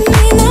shame on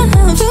me now,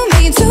 flew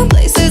me to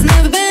places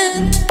never been.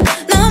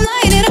 Now I'm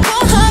lying in a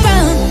cold hard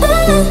ground.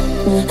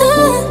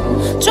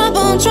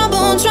 Trouble,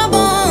 trouble,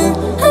 trouble.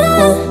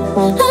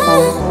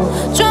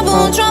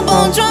 Trouble,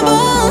 trouble, trouble.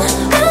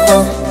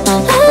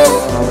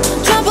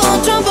 Trouble,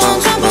 trouble,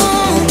 trouble.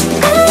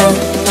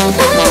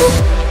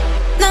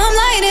 Now I'm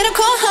lying in a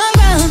cold hard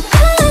ground.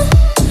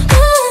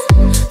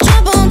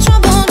 Trouble,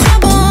 trouble,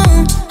 trouble.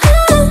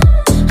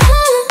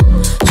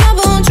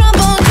 Trouble,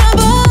 trouble,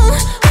 trouble.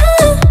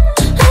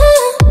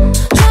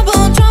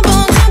 Trouble,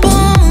 trouble,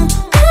 trouble.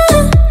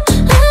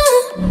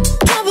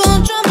 Trouble,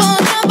 trouble,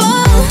 trouble.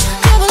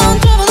 Trouble on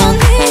trouble on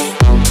me.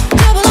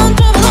 Trouble on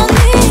trouble on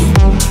me.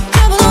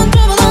 Trouble on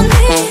trouble on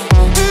me.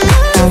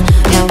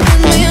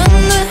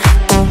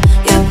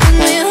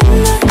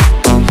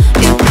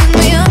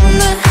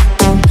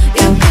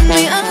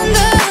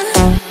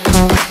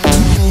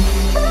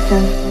 I've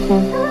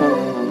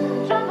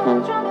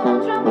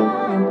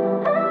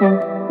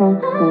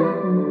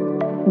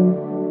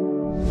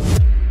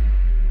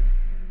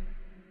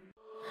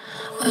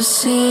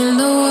seen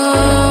the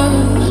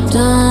world,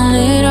 done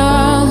it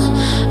all,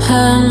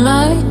 had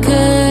my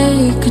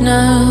cake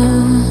now.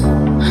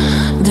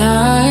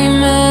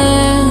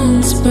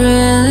 Diamonds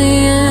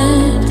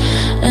brilliant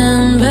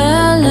and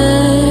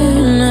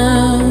Bellyache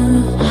now.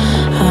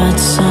 Hot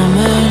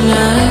summer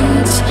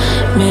nights,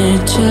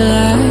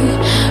 mid-July,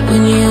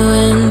 when you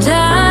and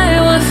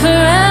I were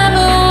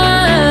forever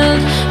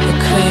wild. The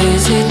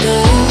crazy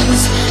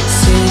days,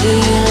 city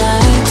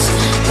lights,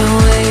 the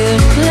way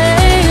you'd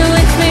play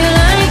with me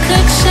like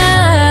a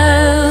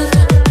child.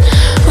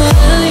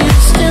 Will you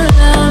still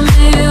love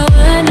me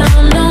when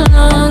I'm no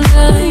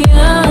longer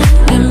young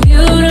and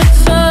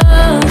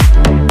beautiful?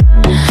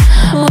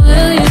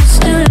 Will you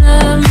still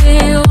love me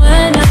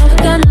when I've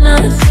got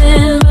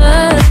nothing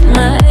but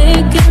my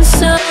aching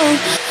soul?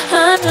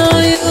 I know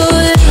you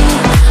will,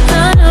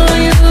 I know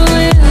you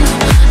will,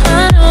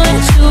 I know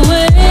that you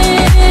will.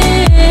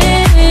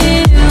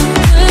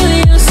 Will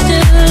you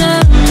still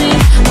love me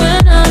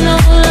when I'm no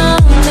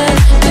longer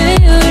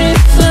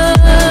beautiful?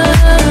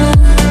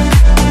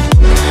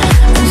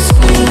 I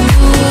see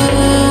the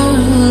world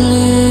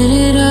lit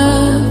it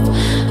up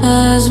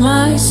as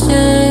my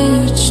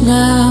stage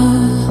now.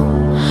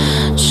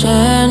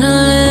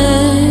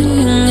 Channeling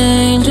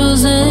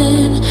angels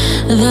in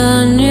the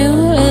new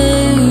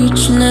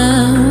age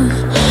now.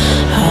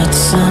 Hot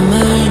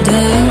summer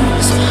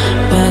days,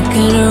 back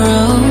in a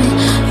row,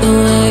 the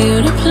way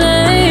you'd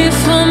play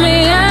for me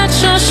at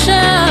your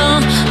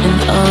shell. And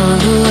all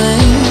the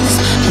ways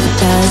I've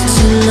got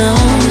to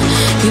know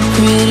your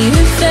pretty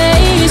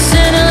face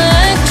and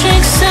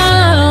electric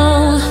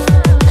soul.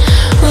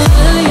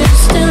 Will you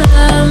still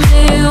love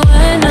me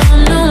when I'm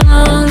no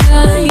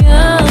longer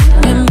young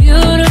and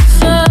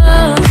beautiful?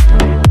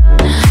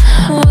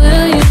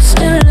 Will you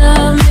still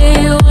love me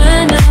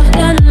when I've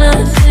got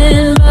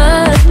nothing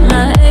but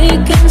my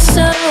aching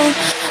soul?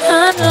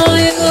 I know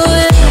you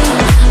will,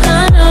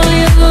 I know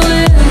you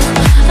will,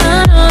 I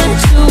know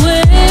that you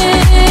will.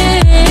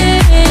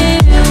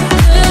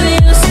 Will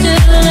you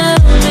still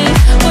love me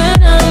when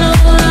I'm no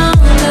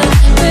longer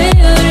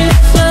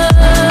beautiful?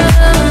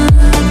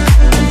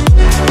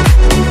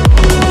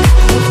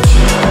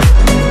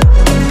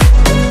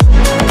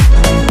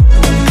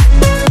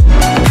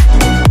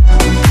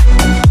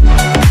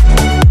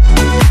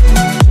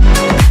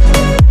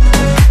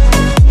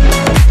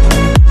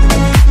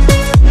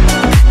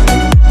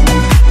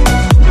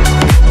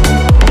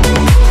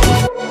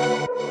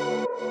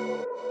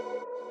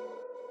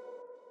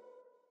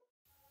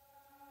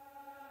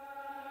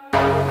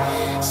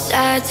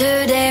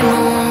 Saturday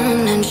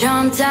morning,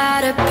 jumped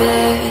out of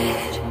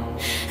bed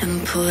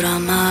and put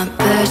on my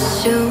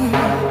best suit.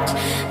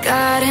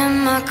 Got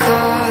in my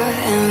car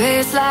and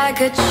raced like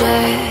a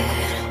jet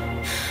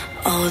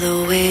all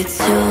the way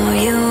to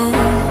you.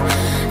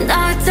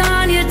 Knocked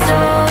on your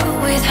door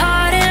with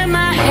heart in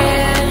my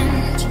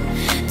hand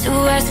to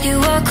ask you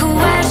a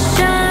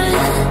question,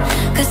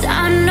 'cause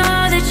I know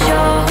that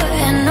you're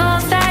an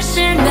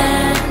old-fashioned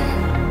man.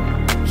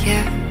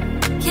 Yeah,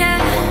 yeah.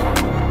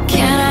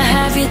 Can I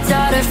have your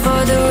daughter for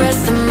the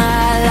rest of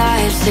my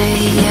life? Say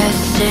yes,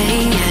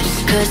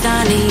 'cause I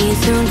need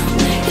to know.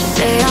 You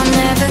say I'll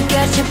never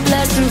get your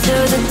blessing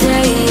till the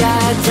day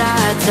I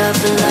die.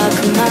 Tough luck,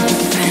 my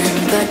friend,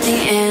 but the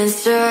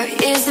answer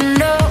is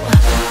no.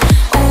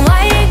 Oh,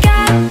 why you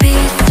gotta be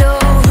so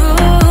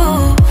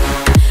rude?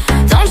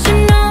 Don't you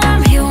know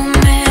I'm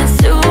human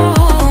too?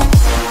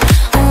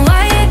 Oh,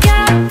 why you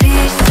gotta be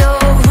so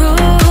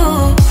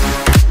rude?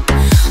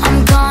 I'm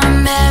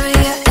gonna marry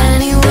you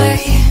anyway.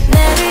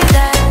 Marry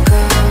that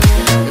girl,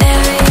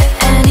 marry you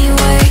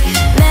anyway.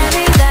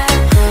 Marry that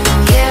girl,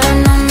 yeah,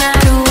 no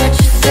matter what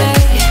you say.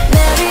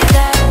 Marry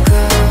that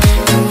girl,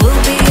 and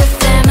we'll be a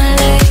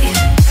family.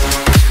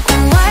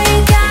 Oh, why you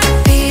gotta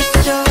be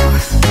so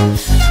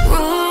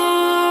rude?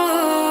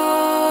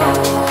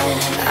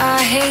 I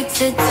hate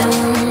to do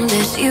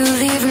this, you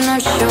leave no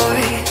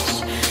choice.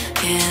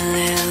 Can't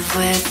live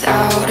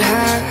without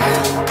her.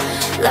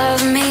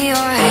 Love me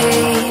or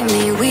hate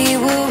me, we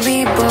will be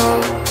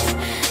both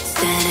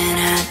standing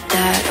at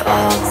that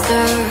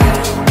altar.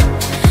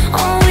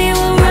 Oh, we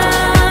will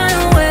run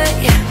away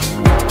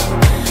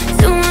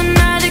to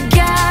another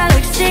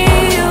galaxy.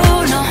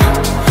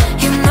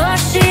 You know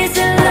she's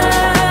in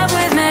love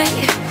with me.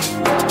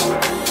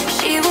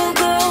 She will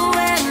go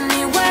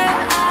anywhere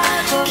I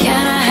go.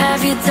 Can I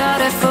have your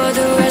daughter for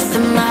the rest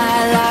of my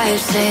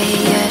life? Say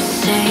yes,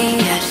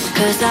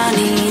 'cause I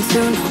need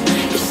to know.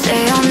 You say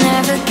I'll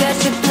never get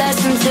your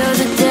blessing till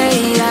the day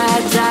I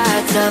die.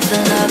 Tough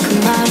luck,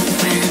 my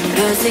friend,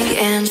 'cause the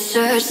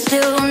answer's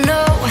still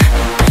no.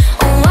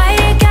 Oh, why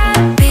you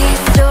gotta be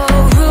so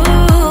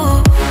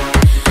rude?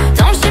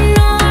 Don't you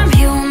know I'm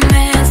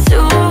human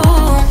too?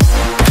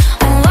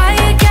 Oh, why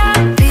you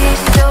gotta be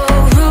so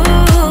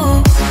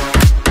rude?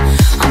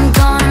 I'm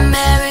gonna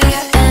marry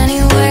you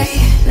anyway.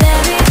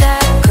 Marry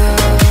that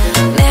girl,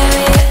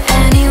 marry you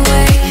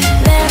anyway.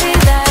 Marry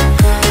that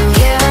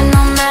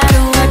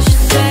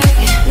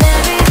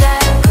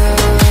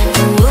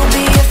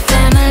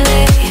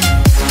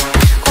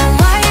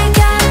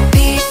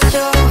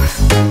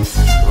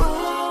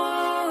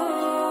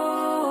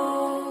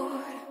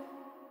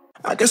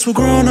I guess we're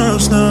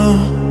grown-ups now.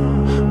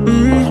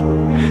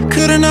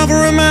 Couldn't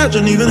ever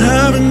imagine even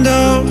having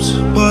doubts,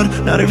 but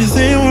not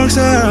everything works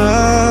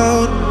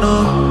out,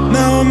 no.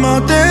 Now I'm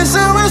out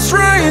dancing with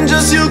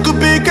strangers. You could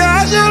be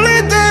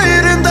casually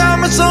dating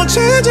them. It's all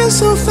changing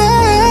so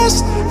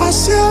fast. I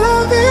see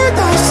la vida,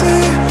 I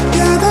see.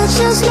 Yeah, that's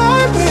just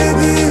life,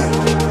 baby.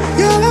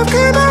 Your love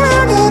came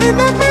around and it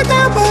knocked me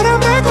down, but I'm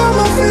back on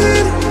my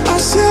feet. I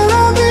see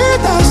la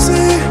vida, I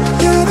see.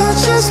 Yeah,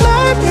 that's just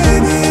life,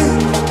 baby.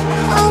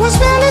 I was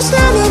barely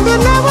standing, but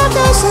now I'm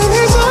dancing.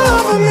 He's all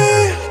over me.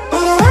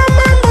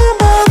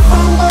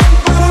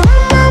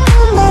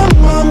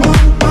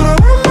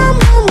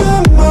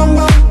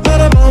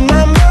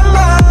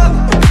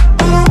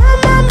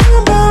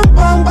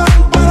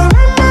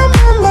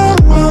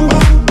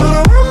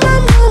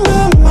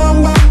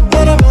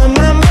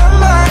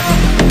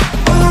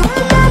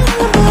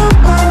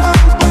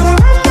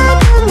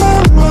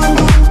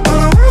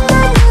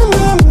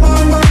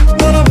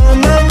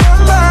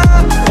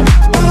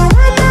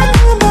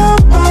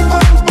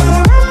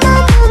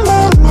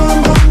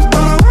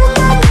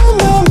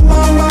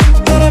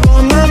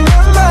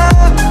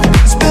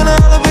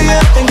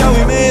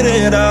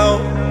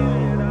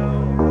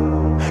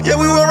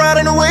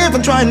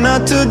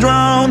 Not to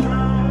drown.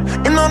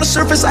 And on the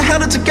surface I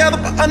held it together,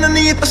 but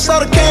underneath I saw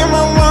the came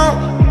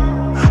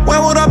around.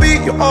 Where would I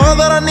be? You're all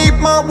that I need,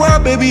 my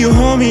world, baby, you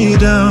hold me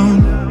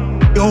down.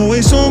 You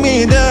always hold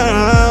me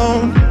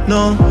down.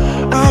 No,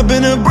 I've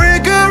been a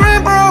breaker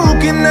and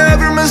broken.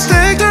 Every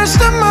mistake turns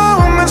to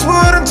moments.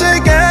 Wouldn't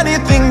take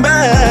anything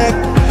back.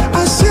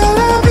 I see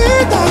la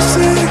vida, I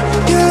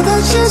see. Yeah,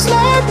 that's just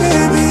life,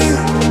 baby.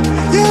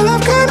 Your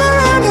love came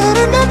around and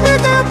it knocked me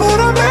down, but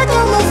I'm back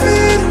on my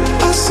feet.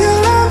 I see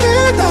la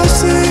vida, I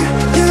see.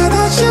 Yeah,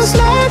 that's just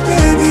life,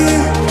 baby.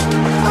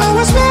 I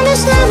was barely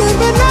standing,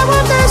 but now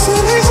I'm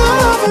dancing. He's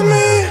all over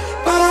me.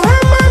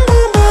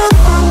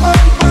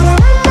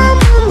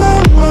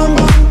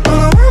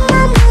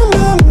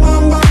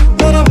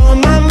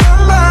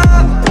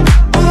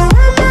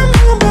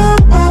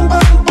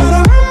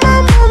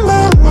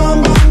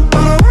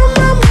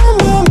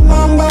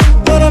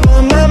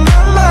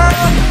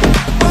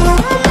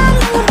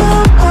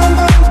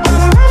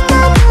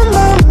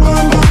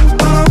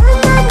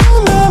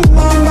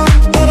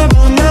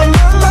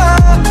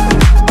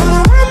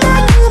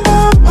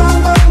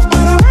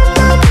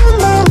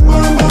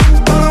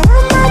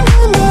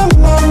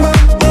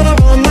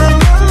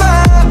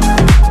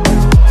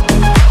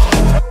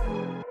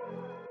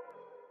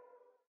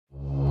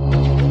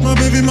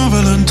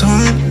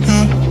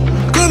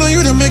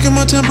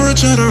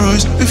 Temperature to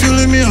rise. If you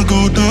leave me, I'll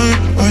go die.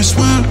 I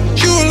swear,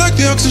 you are like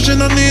the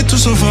oxygen I need to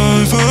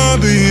survive. I'll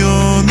be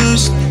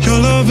honest, your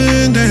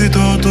loving they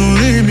don't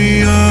leave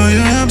me. I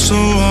am so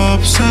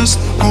obsessed.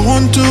 I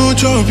want to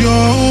drop your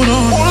hold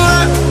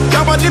on.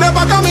 Y'a pas dit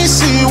pas comme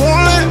ici,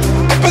 on l'est.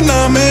 Open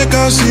up, make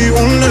us see,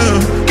 on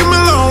l'est. Give me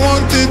love,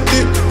 want it.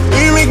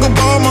 We make a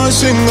ball, my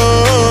singer.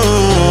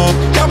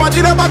 Y'a pas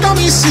dit pas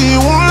comme ici,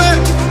 on l'est.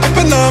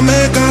 Open up,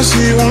 make us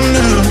see, on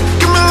l'est.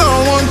 Give me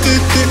love, want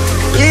it.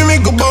 You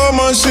make a ball,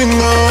 my singer.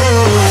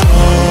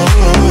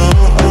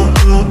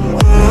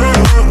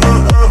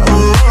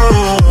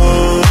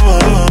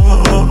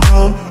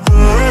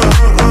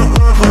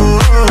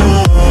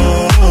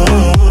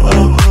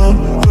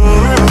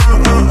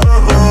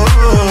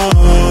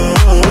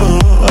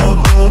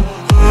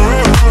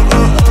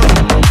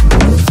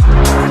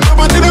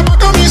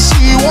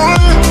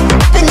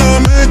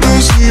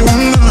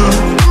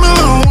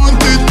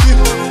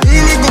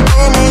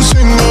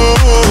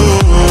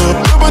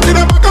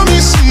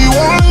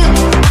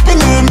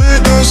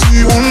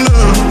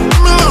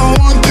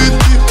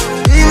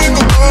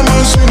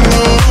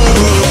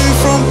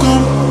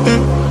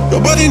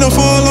 No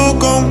follow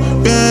come,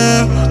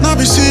 yeah. Now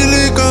be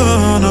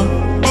silicone.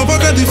 Papa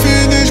got the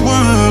finish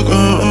work.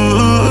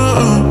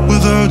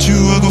 Without you,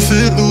 I go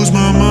fit lose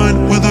my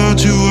mind. Without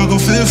you, I go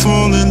fit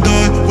fall and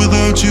die.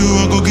 Without you,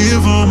 I go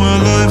give all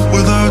my life.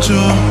 Without you,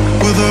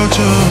 without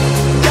you.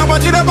 Y'a pas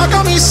dit pas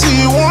comme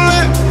ici, on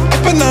l'est.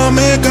 Open up,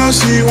 make us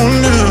see, on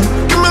l'est.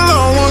 Give me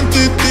love, want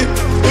it.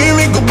 We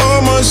make a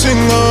ball, my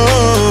singer.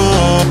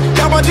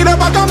 Y'a pas dit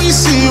pas comme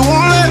ici,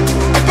 on l'est.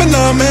 Open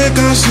up, make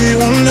us see,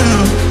 on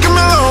l'est. Give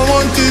me love,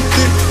 want it.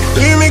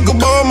 We make a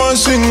ball, my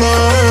singer.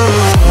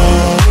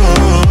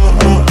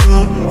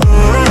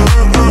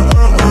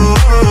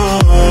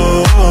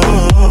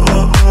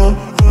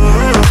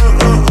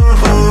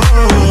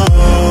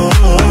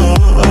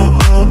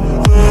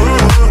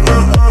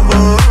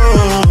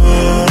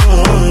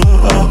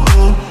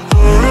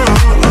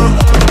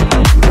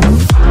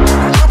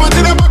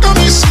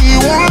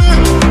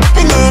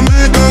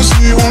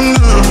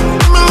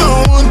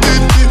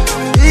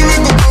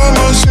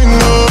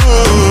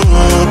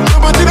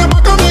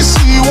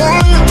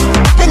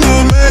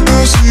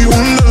 See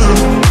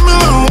one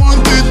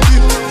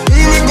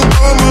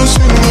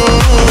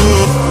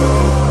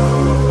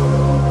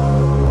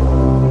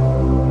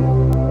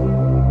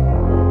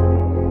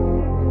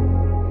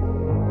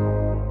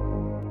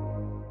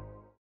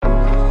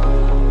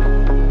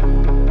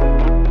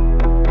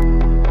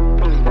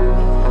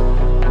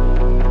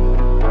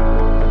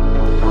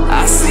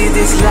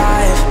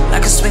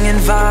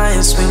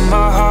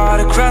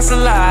cross the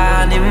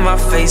line, in my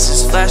face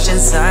is flashing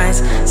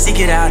signs. Seek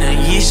it out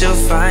and ye shall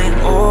find.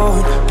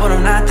 Old, but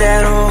I'm not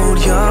that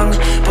old. Young,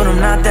 but I'm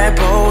not that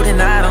bold.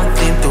 And I don't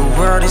think the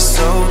world is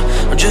sold.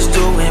 I'm just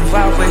doing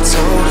what we're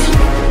told.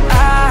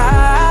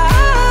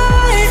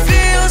 I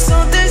feel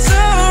something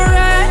so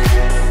right,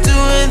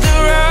 doing the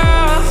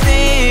wrong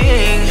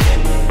thing.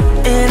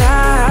 And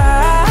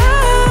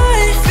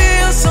I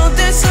feel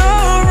something so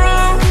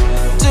wrong,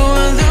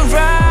 doing the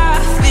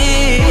right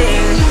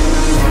thing.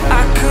 I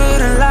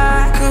couldn't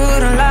lie,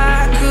 couldn't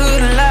lie,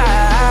 couldn't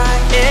lie.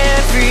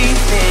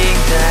 Everything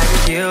that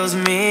kills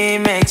me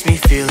makes me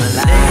feel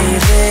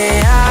alive.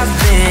 Lately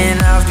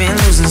I've been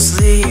losing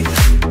sleep,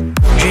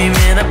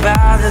 dreaming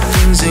about the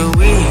things that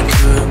we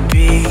could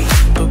be.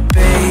 But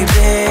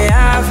baby,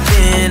 I've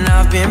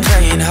been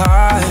praying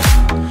hard.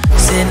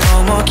 Said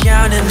no more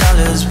counting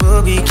dollars,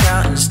 we'll be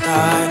counting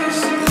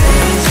stars.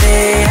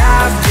 Lately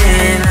I've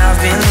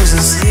been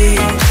losing sleep,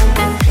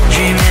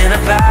 dreaming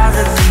about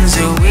the things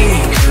that we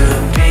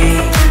could be.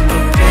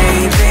 But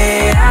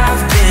baby, I've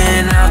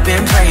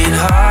been praying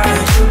hard.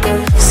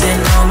 Said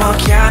no more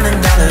counting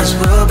dollars,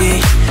 we'll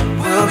be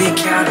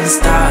counting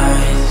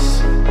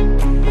stars.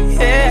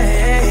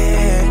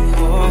 Yeah,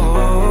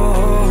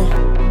 oh.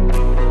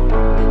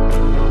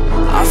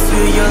 I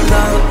feel your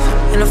love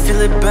and I feel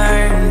it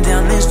burn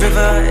down this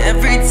river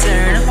every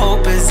turn.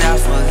 Hope is out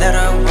for let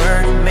her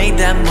word. Made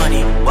that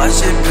money,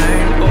 watch it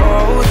burn.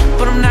 Old,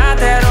 but I'm not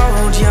that old.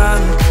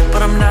 Young,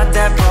 but I'm not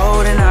that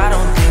bold. And I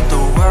don't think the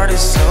word is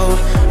sold.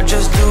 I'm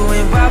just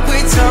doing what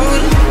we're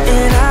told.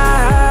 And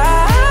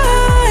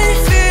I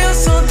feel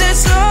something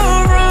so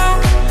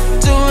wrong,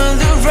 doing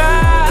the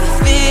right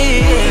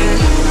thing.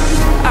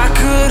 I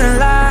couldn't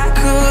lie,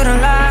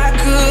 couldn't lie,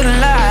 couldn't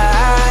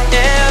lie.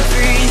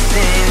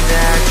 Everything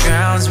that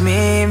drowns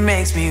me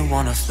makes me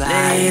wanna fly.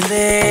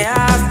 Lately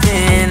I've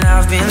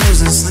been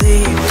losing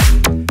sleep,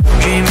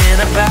 dreaming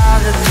about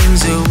the things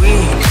that we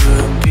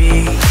could be.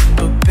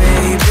 But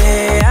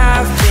baby,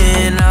 I've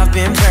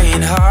been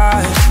praying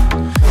hard.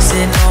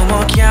 Said no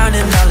more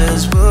counting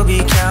dollars, we'll be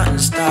counting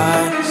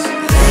stars.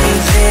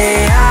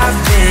 Lately I've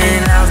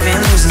been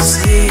losing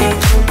sleep,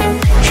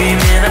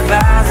 dreaming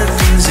about the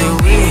things that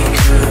we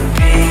could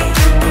be.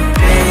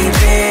 But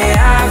baby,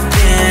 I've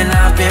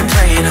been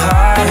praying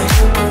hard.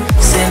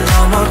 Said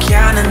no more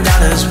counting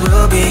dollars,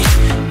 we'll be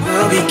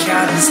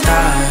counting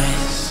stars.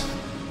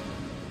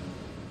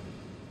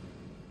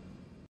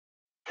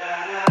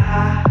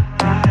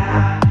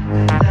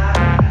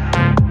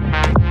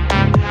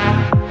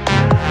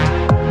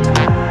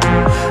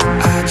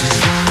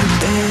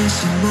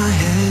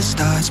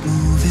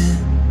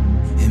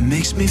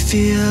 Me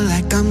feel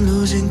like I'm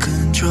losing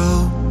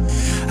control.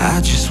 I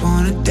just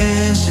wanna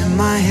dance and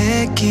my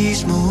head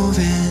keeps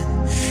moving.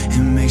 It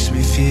makes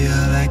me feel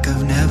like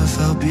I've never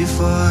felt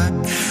before.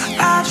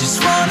 I just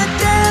wanna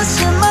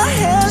dance and my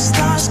hair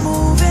starts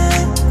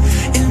moving.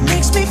 It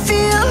makes me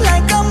feel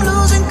like I'm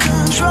losing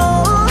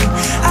control.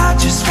 I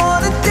just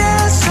wanna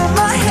dance and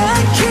my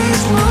head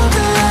keeps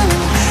moving.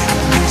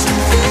 It makes me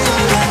feel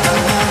like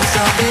I've never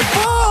felt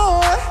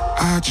before.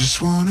 I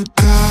just wanna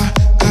da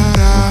da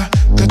da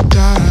da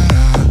da da.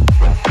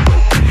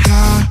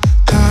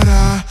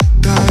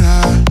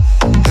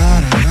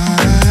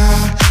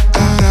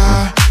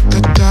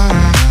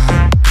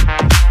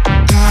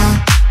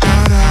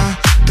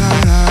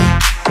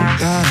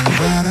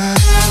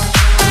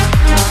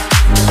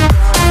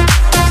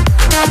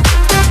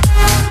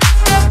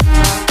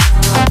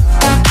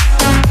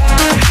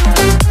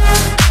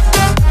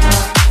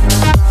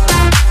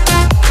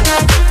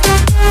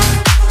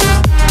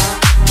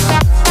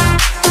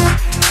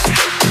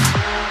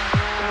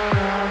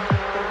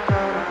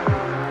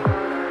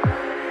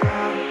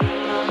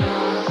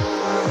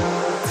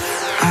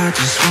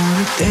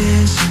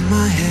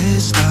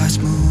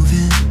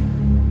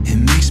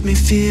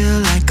 Feel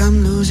like I'm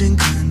losing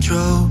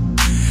control.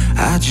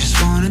 I just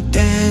wanna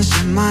dance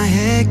and my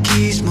head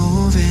keeps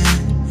moving.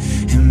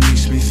 It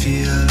makes me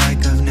feel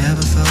like I've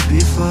never felt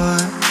before.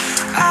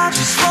 I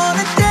just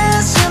wanna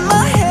dance and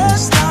my hair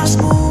starts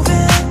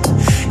moving.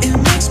 It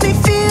makes me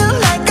feel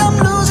like I'm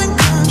losing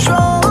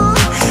control.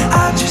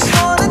 I just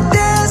wanna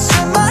dance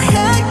and my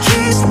head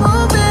keeps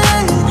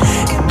moving.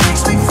 It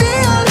makes me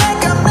feel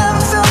like I've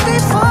never felt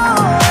before.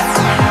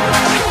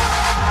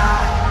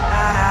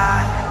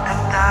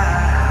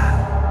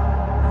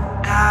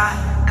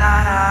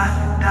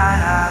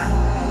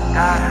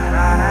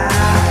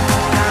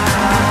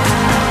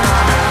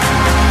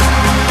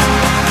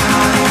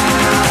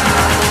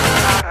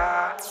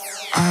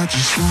 I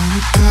just wanna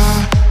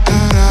da da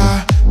da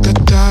da da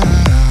da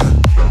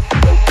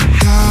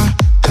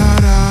da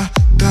da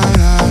da da da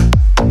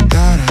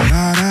da da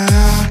da da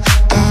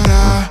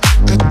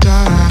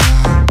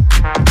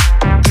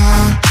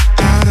da da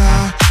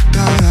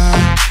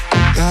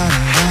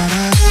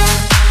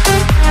da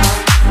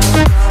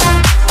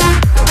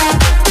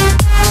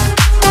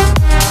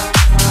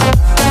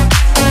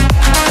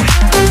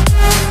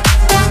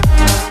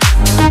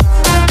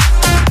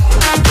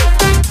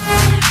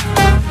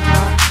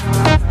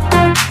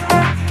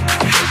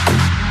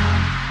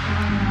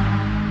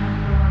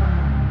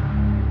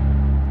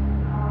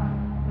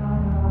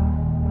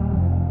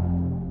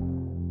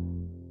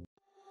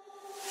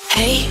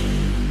Hey,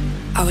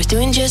 I was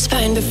doing just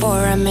fine before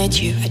I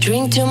met you. I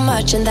drink too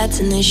much and that's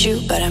an issue,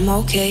 but I'm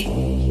okay.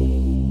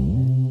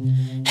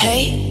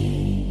 Hey,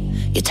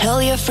 you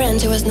tell your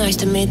friends it was nice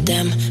to meet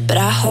them, but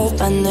I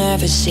hope I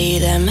never see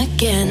them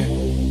again.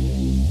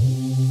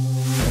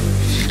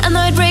 I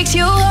know it breaks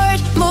your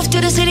heart. Moved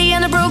to the city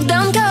and I broke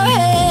down car.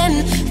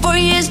 And 4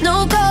 years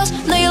no calls.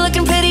 Now you're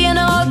looking pretty in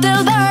a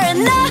hotel bar.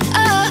 And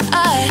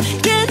I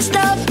can't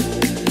stop.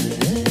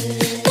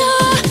 No,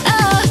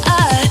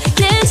 I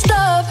can't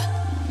stop.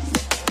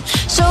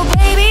 So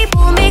baby,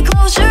 pull me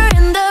closer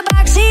in the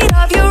backseat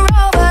of your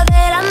Rover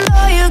that I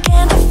know you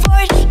can't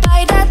afford.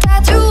 Buy that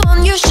tattoo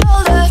on your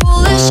shoulder.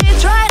 Pull the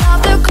sheets right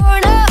off the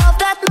corner of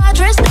that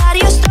mattress that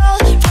you stole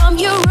from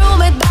your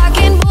roommate back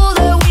in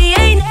Boulder. We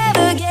ain't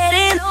never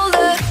getting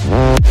older.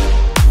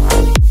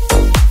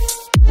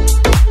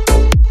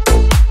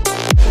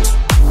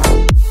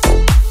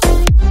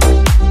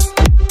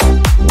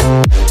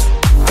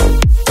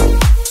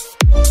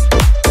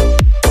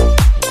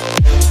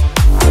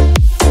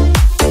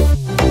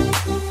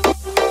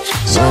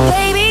 So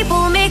baby,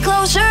 pull me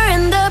closer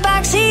in the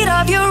backseat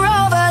of your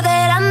Rover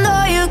that I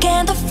know you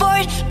can't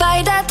afford.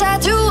 Buy that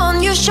tattoo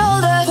on your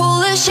shoulder.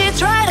 Pull the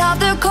sheets right off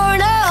the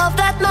corner of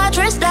that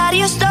mattress that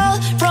you stole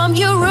from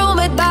your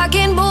roommate back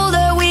in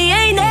Boulder. We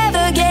ain't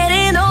never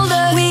getting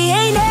older. We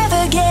ain't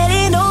never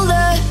getting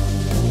older.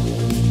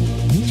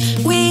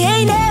 We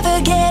ain't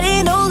never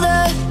getting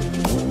older.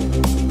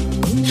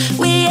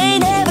 We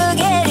ain't never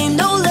getting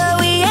older.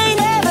 We ain't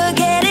never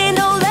getting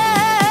older.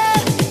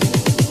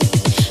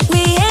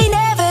 We ain't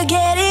never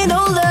getting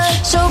older.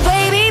 So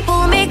baby,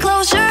 pull me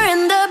closer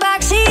in the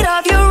backseat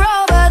of your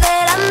Rover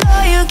that I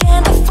know you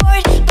can't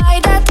afford. Buy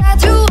that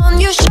tattoo on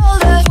your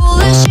shoulder. Pull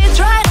the sheets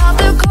right off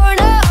the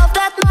corner of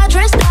that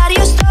mattress that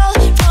you stole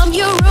from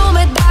your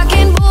roommate back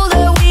in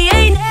Boulder. We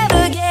ain't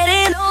never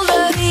getting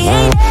older. We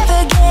ain't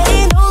never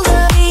getting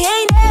older. We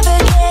ain't never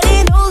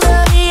getting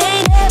older. We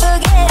ain't never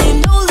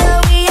getting older.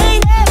 We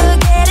ain't never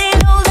getting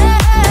older.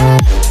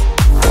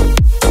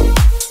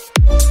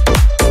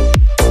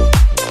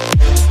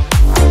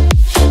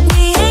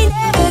 We ain't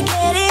never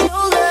getting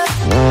older.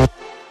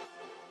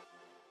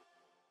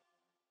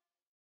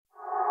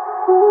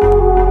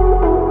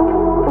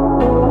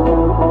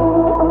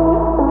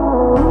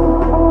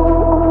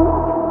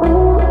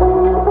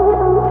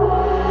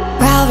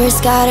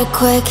 Robert's got a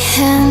quick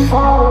hand.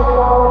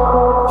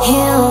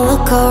 He'll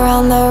look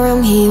around the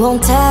room, he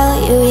won't tell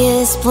you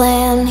his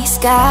plan. He's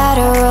got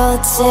a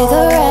rolled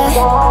cigarette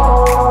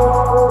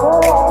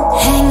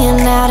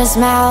hanging out his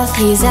mouth,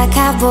 he's that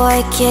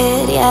cowboy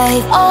kid,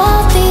 yeah.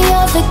 All the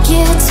other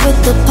kids with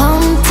the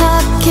pumped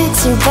up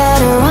kicks, you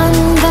better run,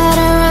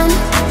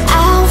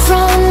 I'll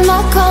run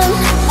my gun.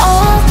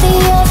 All the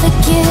other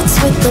kids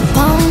with the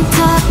pumped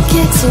up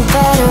kicks, you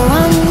better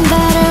run,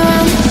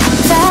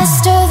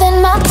 faster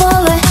than my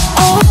bullet.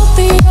 All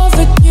the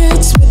other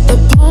kids with the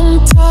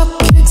pumped up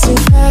kicks, you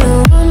better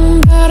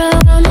run,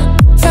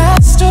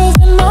 faster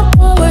than my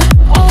bullet.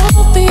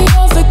 All the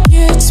other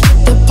kids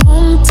with the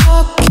pumped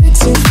up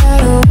kicks, you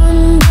better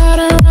run,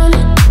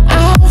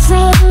 I'll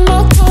run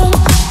my gun.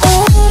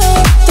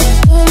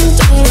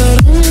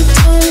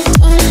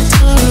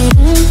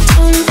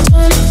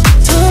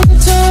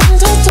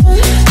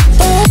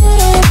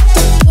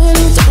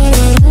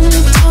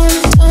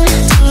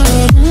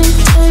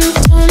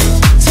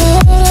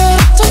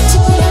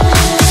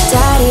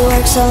 Daddy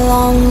works a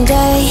long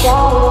day.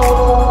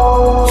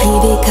 He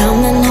be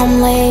coming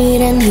home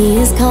late, and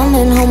he's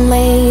coming home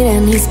late,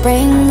 and he's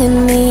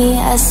bringing me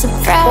a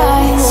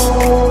surprise.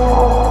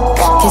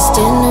 'Cause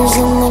dinner's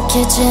in the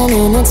kitchen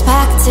and it's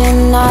packed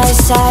in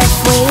ice. I've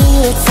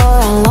waited for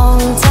a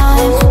long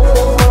time.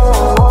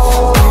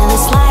 Well,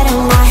 this light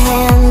in my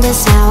hand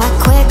is now a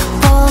quick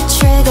pull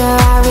trigger.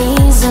 I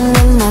reason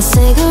in my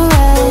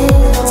cigarette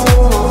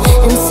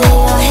and say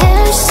your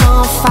hair's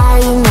on fire,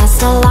 you must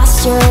have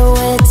lost your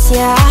wits,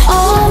 yeah.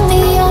 All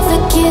the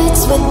other kids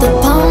with the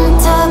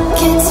pumped up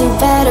kicks, you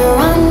better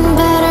run,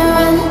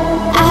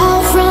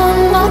 I'll run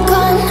my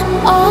gun.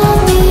 All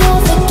the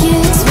other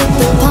kids with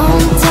the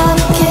pumped up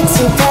kicks,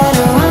 you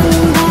better run,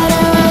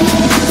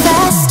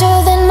 faster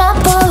than my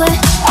bullet.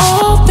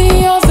 All the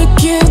other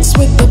kids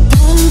with the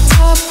pumped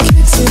up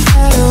kicks, you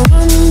better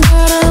run,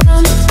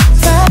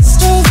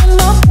 faster than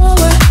my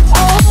bullet.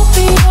 All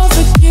the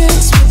other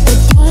kids with the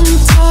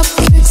pumped up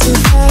kicks, you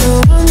better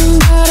run,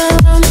 I'll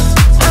run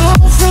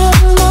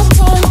my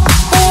gun.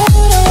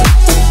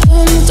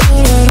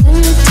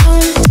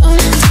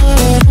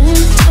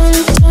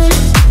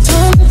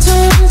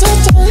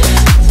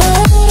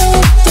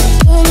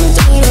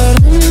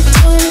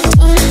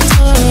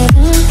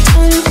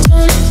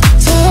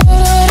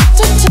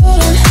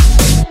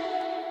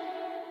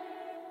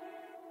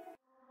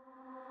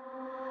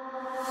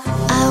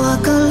 I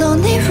walk a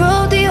lonely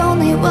road, the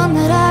only one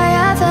that I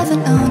have ever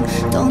known.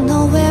 Don't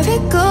know where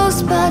it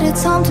goes, but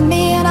it's home to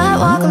me and I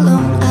walk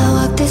alone. I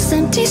walk this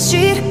empty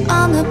street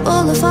on the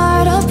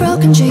boulevard of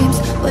broken dreams,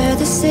 where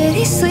the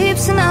city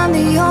sleeps and I'm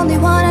the only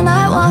one, and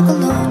I walk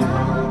alone.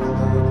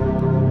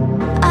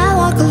 I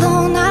walk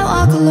alone, I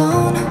walk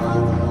alone.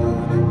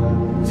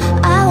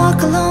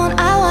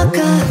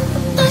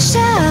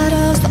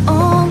 shadow's the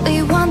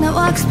only one that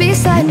walks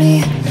beside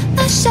me.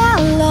 A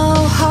shallow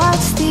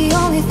heart's the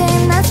only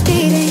thing that's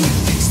beating.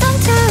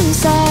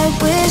 Sometimes I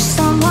wish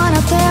someone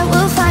up there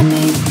will find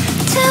me.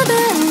 Till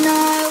then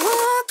I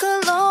walk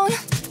alone.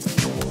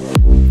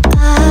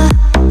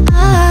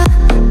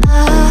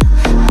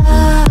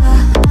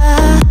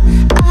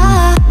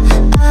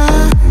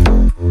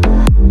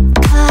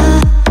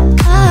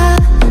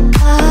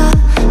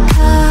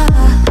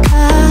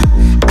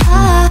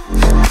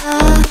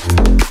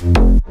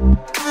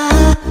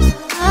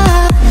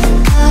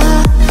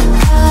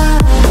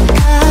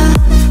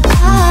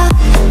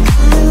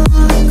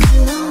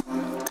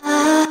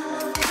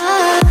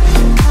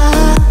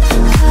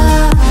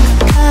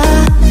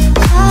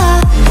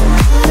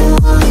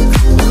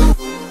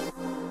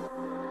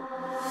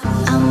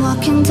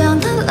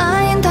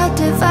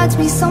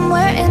 Me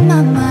somewhere in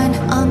my mind,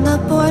 on the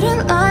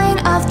borderline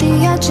of the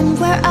edge and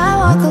where I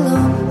walk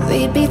alone.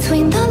 Read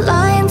between the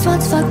lines,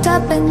 what's fucked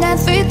up and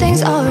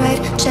everything's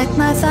alright. Check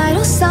my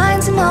vital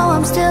signs and know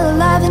I'm still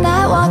alive and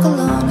I walk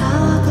alone. I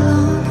walk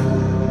alone.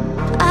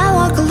 I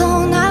walk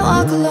alone. I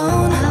walk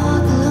alone. I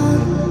walk alone.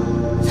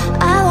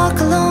 I walk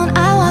alone.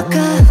 I walk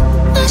up.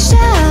 My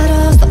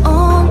shadow's the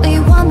only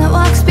one that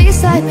walks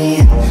beside me.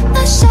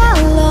 A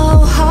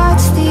shallow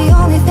heart's the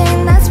only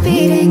thing that's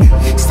beating.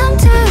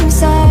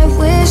 Sometimes I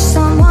wish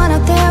someone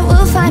up there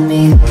will find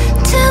me.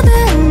 Till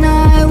then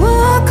I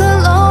walk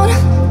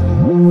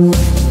alone.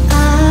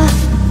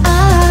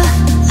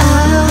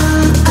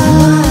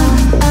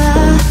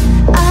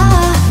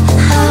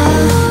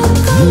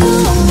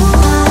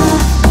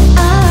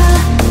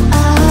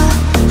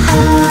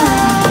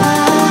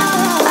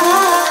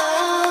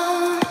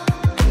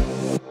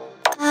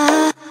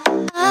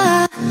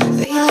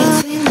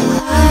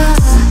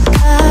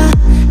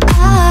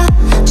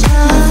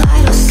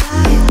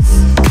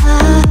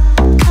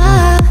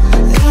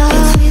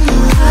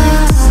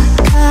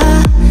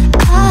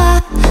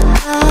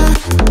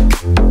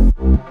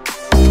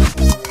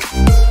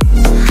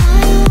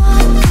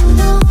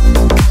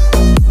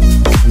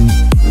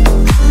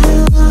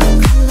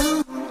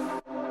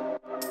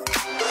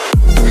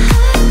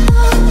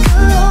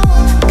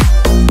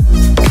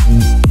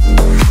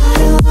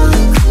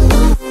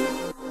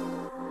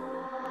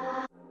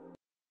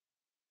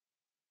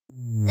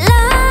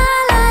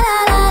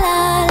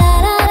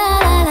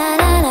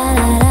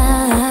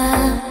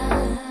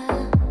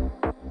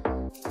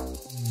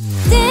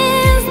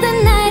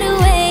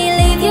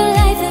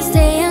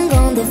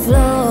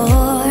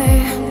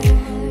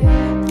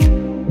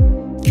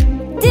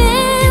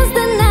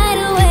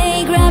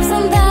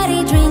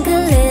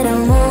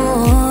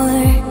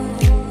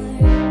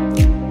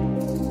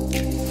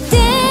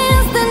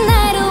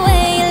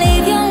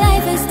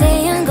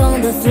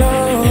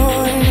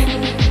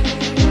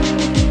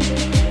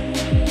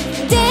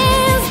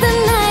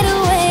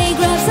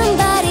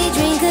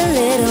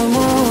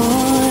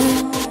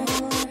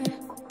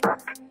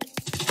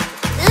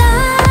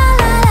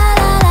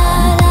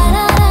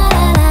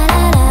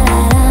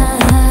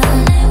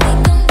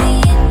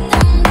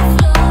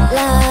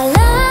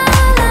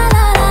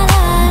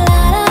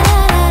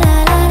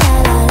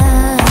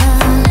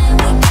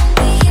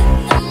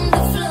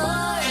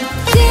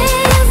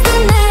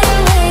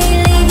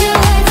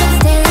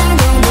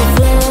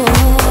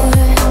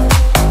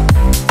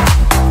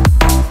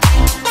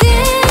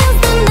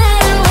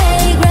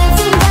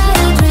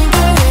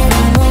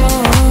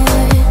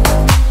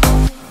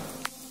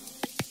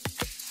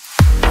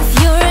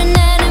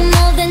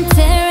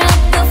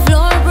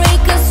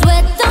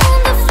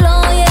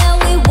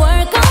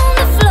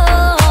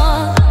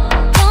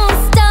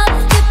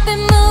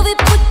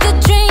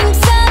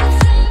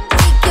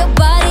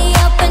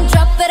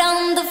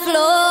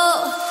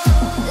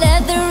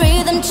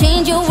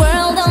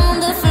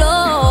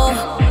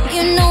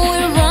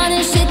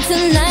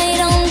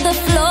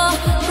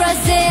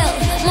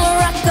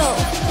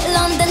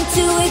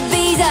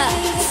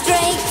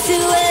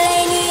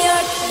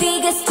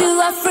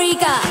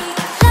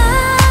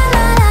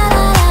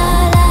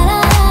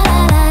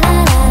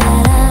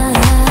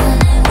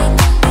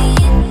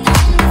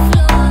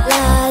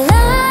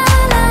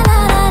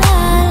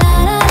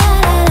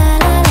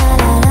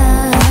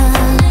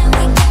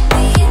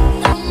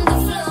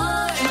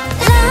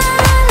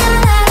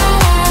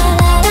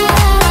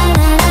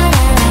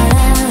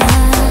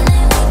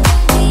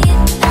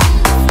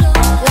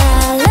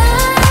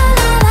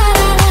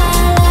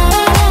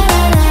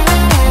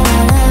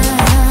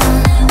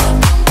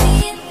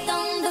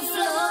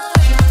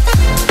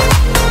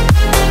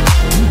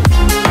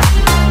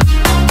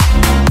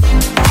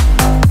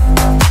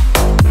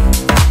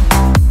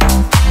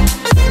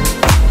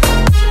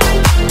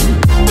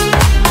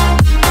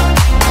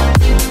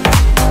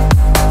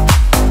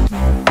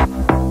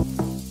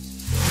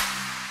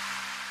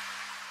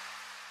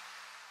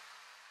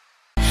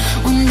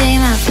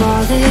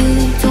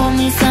 Father told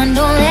me, son,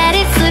 don't let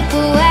it